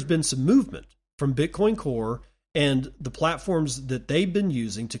 However, there's been some movement from Bitcoin Core and the platforms that they've been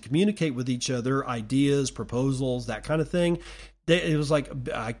using to communicate with each other, ideas, proposals, that kind of thing. It was like,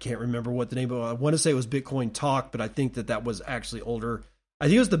 I can't remember what the name of it was. I want to say it was Bitcoin Talk, but I think that was actually older. I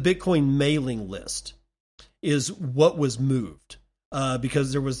think it was the Bitcoin mailing list is what was moved.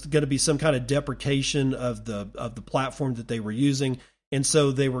 Because there was going to be some kind of deprecation of the platform that they were using. And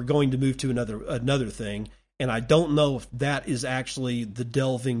so they were going to move to another thing, and I don't know if that is actually the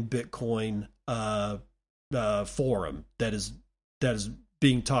Delving Bitcoin forum that is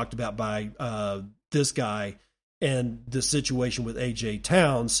being talked about by this guy and the situation with AJ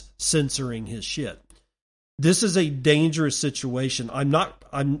Towns censoring his shit. This is a dangerous situation.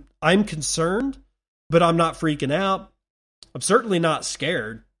 I'm concerned, but I'm not freaking out. I'm certainly not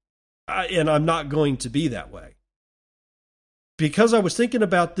scared, and I'm not going to be that way. Because I was thinking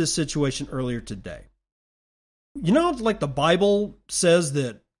about this situation earlier today. You know, like the Bible says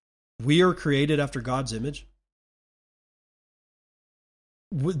that we are created after God's image?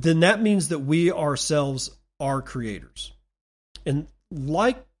 Then that means that we ourselves are creators. And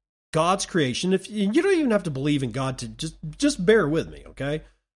like God's creation, if you don't even have to believe in God to just bear with me, okay?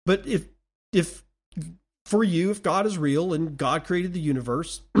 But if for you, if God is real and God created the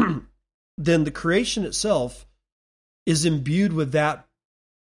universe, then the creation itself is imbued with that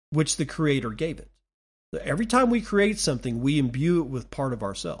which the Creator gave it. Every time we create something, we imbue it with part of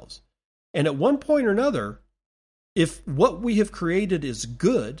ourselves. And at one point or another, if what we have created is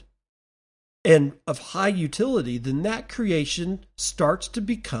good and of high utility, then that creation starts to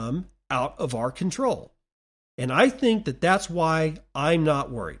become out of our control. And I think that that's why I'm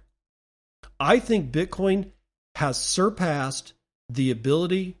not worried. I think Bitcoin has surpassed the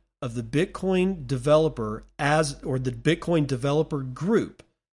ability of the Bitcoin developer or the Bitcoin developer group,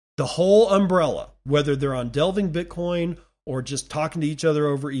 the whole umbrella, whether they're on Delving Bitcoin or just talking to each other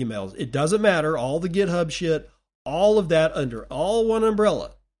over emails. It doesn't matter. All the GitHub shit, all of that under all one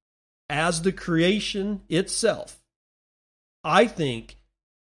umbrella. As the creation itself, I think,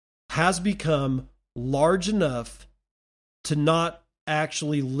 has become large enough to not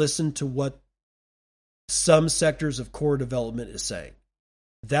actually listen to what some sectors of core development is saying.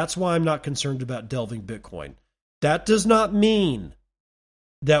 That's why I'm not concerned about Delving Bitcoin. That does not mean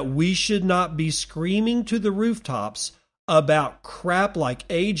that we should not be screaming to the rooftops about crap like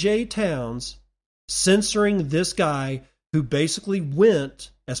AJ Towns censoring this guy who basically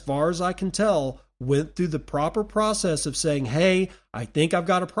went, as far as I can tell, went through the proper process of saying, hey, I think I've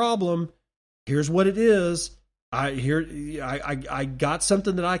got a problem. Here's what it is. I got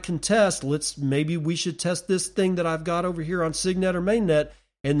something that I can test. Maybe we should test this thing that I've got over here on Signet or Mainnet.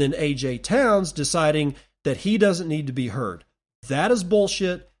 And then AJ Towns deciding that he doesn't need to be heard. That is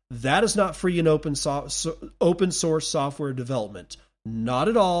bullshit. That is not free and open source software development. Not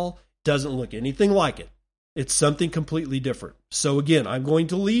at all. Doesn't look anything like it. It's something completely different. So again, I'm going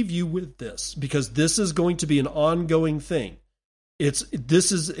to leave you with this because this is going to be an ongoing thing.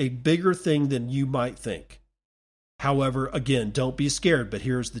 This is a bigger thing than you might think. However, again, don't be scared, but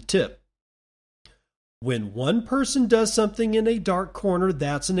here's the tip. When one person does something in a dark corner,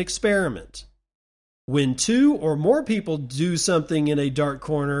 that's an experiment. When two or more people do something in a dark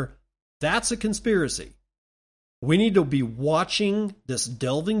corner, that's a conspiracy. We need to be watching this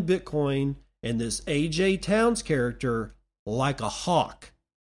Delving Bitcoin and this AJ Towns character like a hawk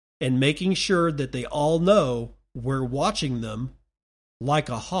and making sure that they all know we're watching them like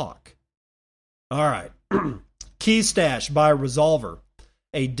a hawk. All right. Keystash by Resolver,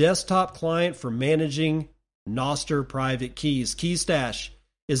 a desktop client for managing Nostr private keys. Keystash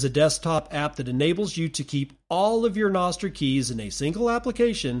is a desktop app that enables you to keep all of your Nostr keys in a single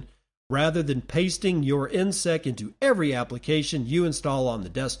application rather than pasting your NSEC into every application you install on the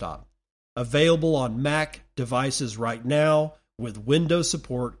desktop. Available on Mac devices right now, with Windows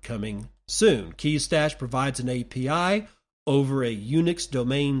support coming soon. Keystash provides an API over a Unix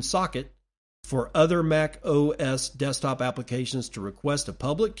domain socket for other Mac OS desktop applications to request a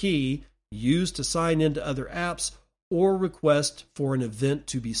public key used to sign into other apps or request for an event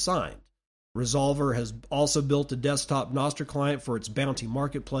to be signed. Resolver has also built a desktop Nostr client for its bounty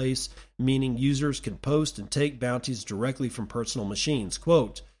marketplace, meaning users can post and take bounties directly from personal machines.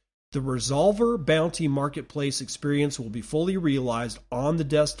 Quote, the Resolver bounty marketplace experience will be fully realized on the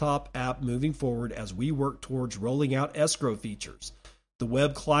desktop app moving forward as we work towards rolling out escrow features. The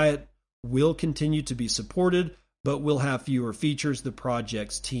web client will continue to be supported, but will have fewer features, the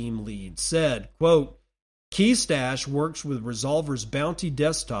project's team lead said. Quote, Keystash works with Resolver's bounty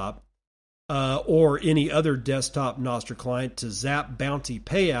desktop or any other desktop Nostr client to zap bounty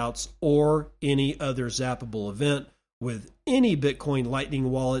payouts or any other zappable event with any Bitcoin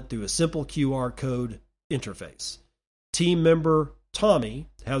Lightning wallet through a simple QR code interface. Team member Tommy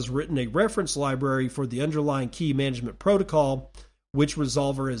has written a reference library for the underlying key management protocol, which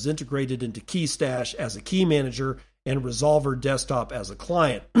Resolver has integrated into Keystash as a key manager and Resolver desktop as a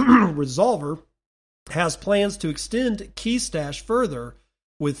client. Resolver has plans to extend Keystash further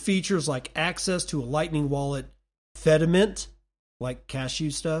with features like access to a Lightning wallet, Fedimint, like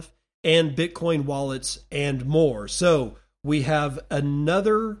cashew stuff, and Bitcoin wallets and more. So we have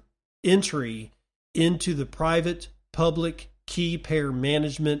another entry into the private public key pair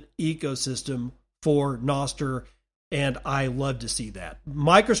management ecosystem for Nostr, and I love to see that.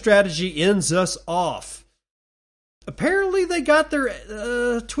 MicroStrategy ends us off. Apparently they got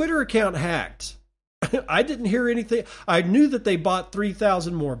their Twitter account hacked. I didn't hear anything. I knew that they bought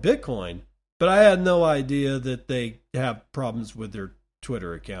 3,000 more Bitcoin, but I had no idea that they have problems with their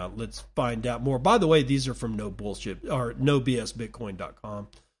Twitter account. Let's find out more. By the way, these are from nobsbitcoin.com.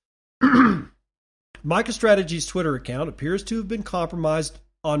 MicroStrategy's Twitter account appears to have been compromised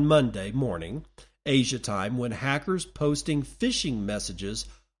on Monday morning, Asia time, when hackers posting phishing messages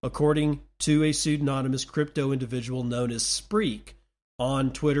according to a pseudonymous crypto individual known as Spreak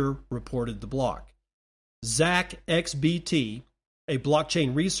on Twitter, reported the block. Zach XBT, a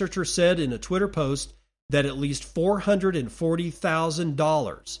blockchain researcher, said in a Twitter post that at least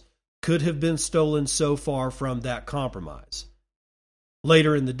 $440,000 could have been stolen so far from that compromise.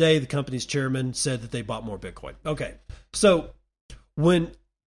 Later in the day, the company's chairman said that they bought more Bitcoin. Okay, so when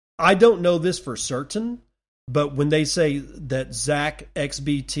I don't know this for certain, but when they say that Zach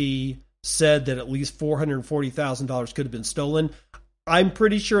XBT said that at least $440,000 could have been stolen, I'm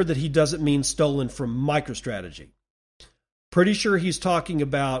pretty sure that he doesn't mean stolen from MicroStrategy. Pretty sure he's talking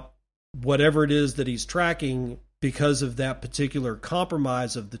about whatever it is that he's tracking because of that particular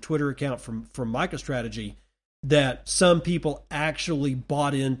compromise of the Twitter account from MicroStrategy, that some people actually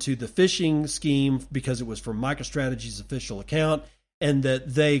bought into the phishing scheme because it was from MicroStrategy's official account, and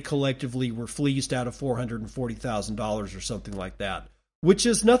that they collectively were fleeced out of $440,000 or something like that, which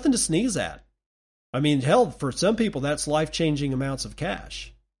is nothing to sneeze at. I mean, hell, for some people, that's life-changing amounts of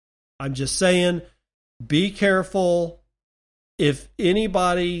cash. I'm just saying, be careful. If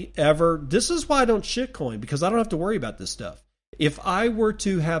anybody ever, this is why I don't shitcoin, because I don't have to worry about this stuff. If I were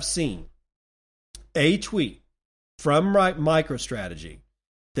to have seen a tweet from MicroStrategy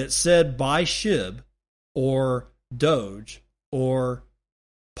that said buy SHIB or Doge or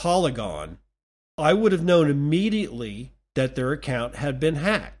Polygon, I would have known immediately that their account had been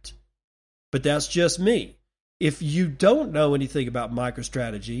hacked. But that's just me. If you don't know anything about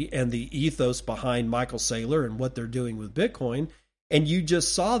MicroStrategy and the ethos behind Michael Saylor and what they're doing with Bitcoin, and you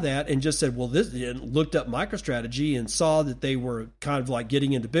just saw that and just said, well, this, and looked up MicroStrategy and saw that they were kind of like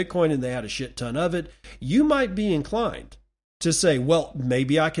getting into Bitcoin and they had a shit ton of it, you might be inclined to say, well,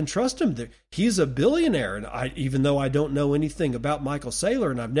 maybe I can trust him. He's a billionaire, and even though I don't know anything about Michael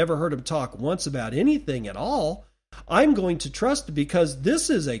Saylor and I've never heard him talk once about anything at all, I'm going to trust him because this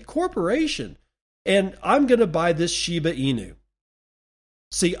is a corporation. And I'm going to buy this Shiba Inu.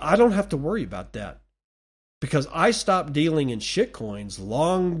 See, I don't have to worry about that because I stopped dealing in shitcoins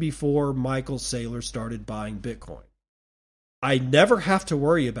long before Michael Saylor started buying Bitcoin. I never have to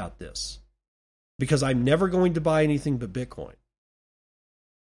worry about this because I'm never going to buy anything but Bitcoin.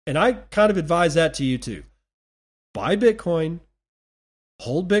 And I kind of advise that to you too. Buy Bitcoin,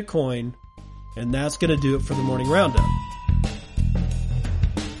 hold Bitcoin, and that's going to do it for the morning roundup.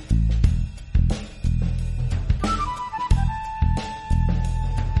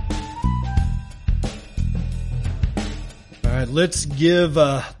 Let's give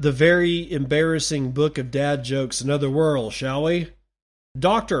the very embarrassing book of dad jokes another whirl, shall we?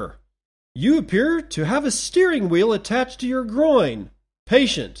 Doctor, you appear to have a steering wheel attached to your groin.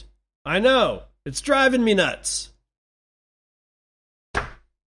 Patient, I know, it's driving me nuts.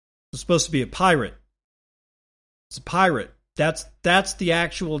 It's supposed to be a pirate. It's a pirate. That's the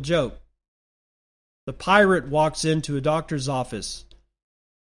actual joke. The pirate walks into a doctor's office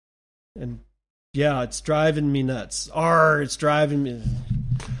and yeah, it's driving me nuts. It's driving me.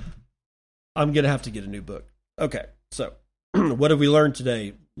 I'm going to have to get a new book. Okay, so what have we learned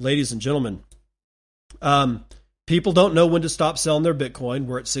today, ladies and gentlemen? People don't know when to stop selling their Bitcoin.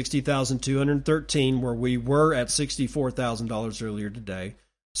 We're at $60,213, where we were at $64,000 earlier today.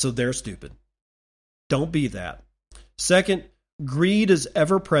 So they're stupid. Don't be that. Second, greed is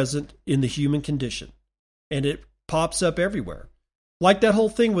ever present in the human condition, and it pops up everywhere. Like that whole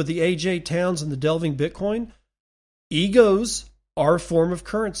thing with the AJ Towns and the delving Bitcoin, egos are a form of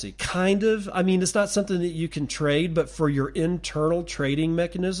currency. Kind of. I mean, it's not something that you can trade, but for your internal trading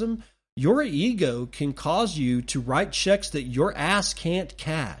mechanism, your ego can cause you to write checks that your ass can't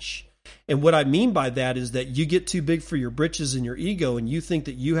cash. And what I mean by that is that you get too big for your britches and your ego and you think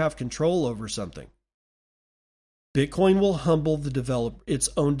that you have control over something. Bitcoin will humble its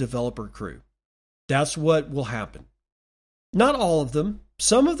own developer crew. That's what will happen. Not all of them.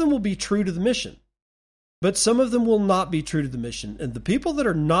 Some of them will be true to the mission, but some of them will not be true to the mission. And the people that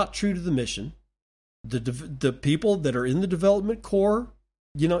are not true to the mission, the people that are in the development core,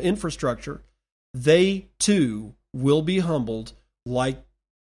 infrastructure, they too will be humbled like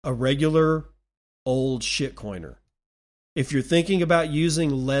a regular old shitcoiner. If you're thinking about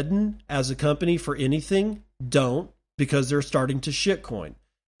using Ledin as a company for anything, don't, because they're starting to shitcoin.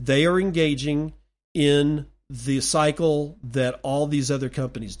 They are engaging in the cycle that all these other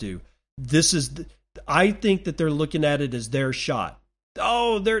companies do. I think that they're looking at it as their shot.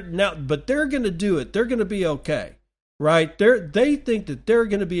 But they're going to do it. They're going to be okay, right? They think that they're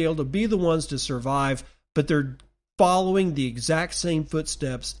going to be able to be the ones to survive, but they're following the exact same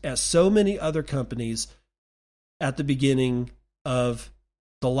footsteps as so many other companies at the beginning of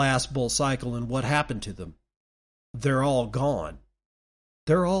the last bull cycle. And what happened to them? They're all gone.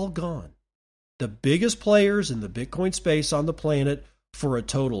 They're all gone. The biggest players in the Bitcoin space on the planet for a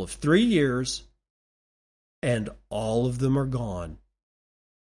total of 3 years, and all of them are gone.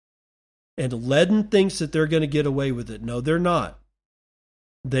 And Ledden thinks that they're going to get away with it. No, they're not.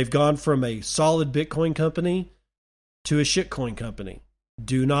 They've gone from a solid Bitcoin company to a shitcoin company.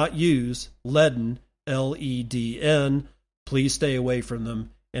 Do not use Ledden, L-E-D-N. Please stay away from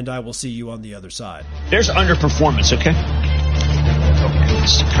them, and I will see you on the other side. There's underperformance, okay?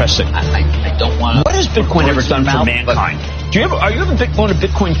 It's depressing. I don't want to. What has Bitcoin ever done for mankind? Are you having a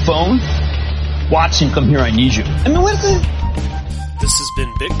Bitcoin phone? Watson, come here, I need you. I mean, what is it? This has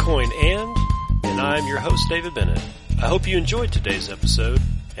been Bitcoin and I'm your host, David Bennett. I hope you enjoyed today's episode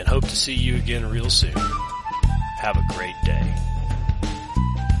and hope to see you again real soon. Have a great day.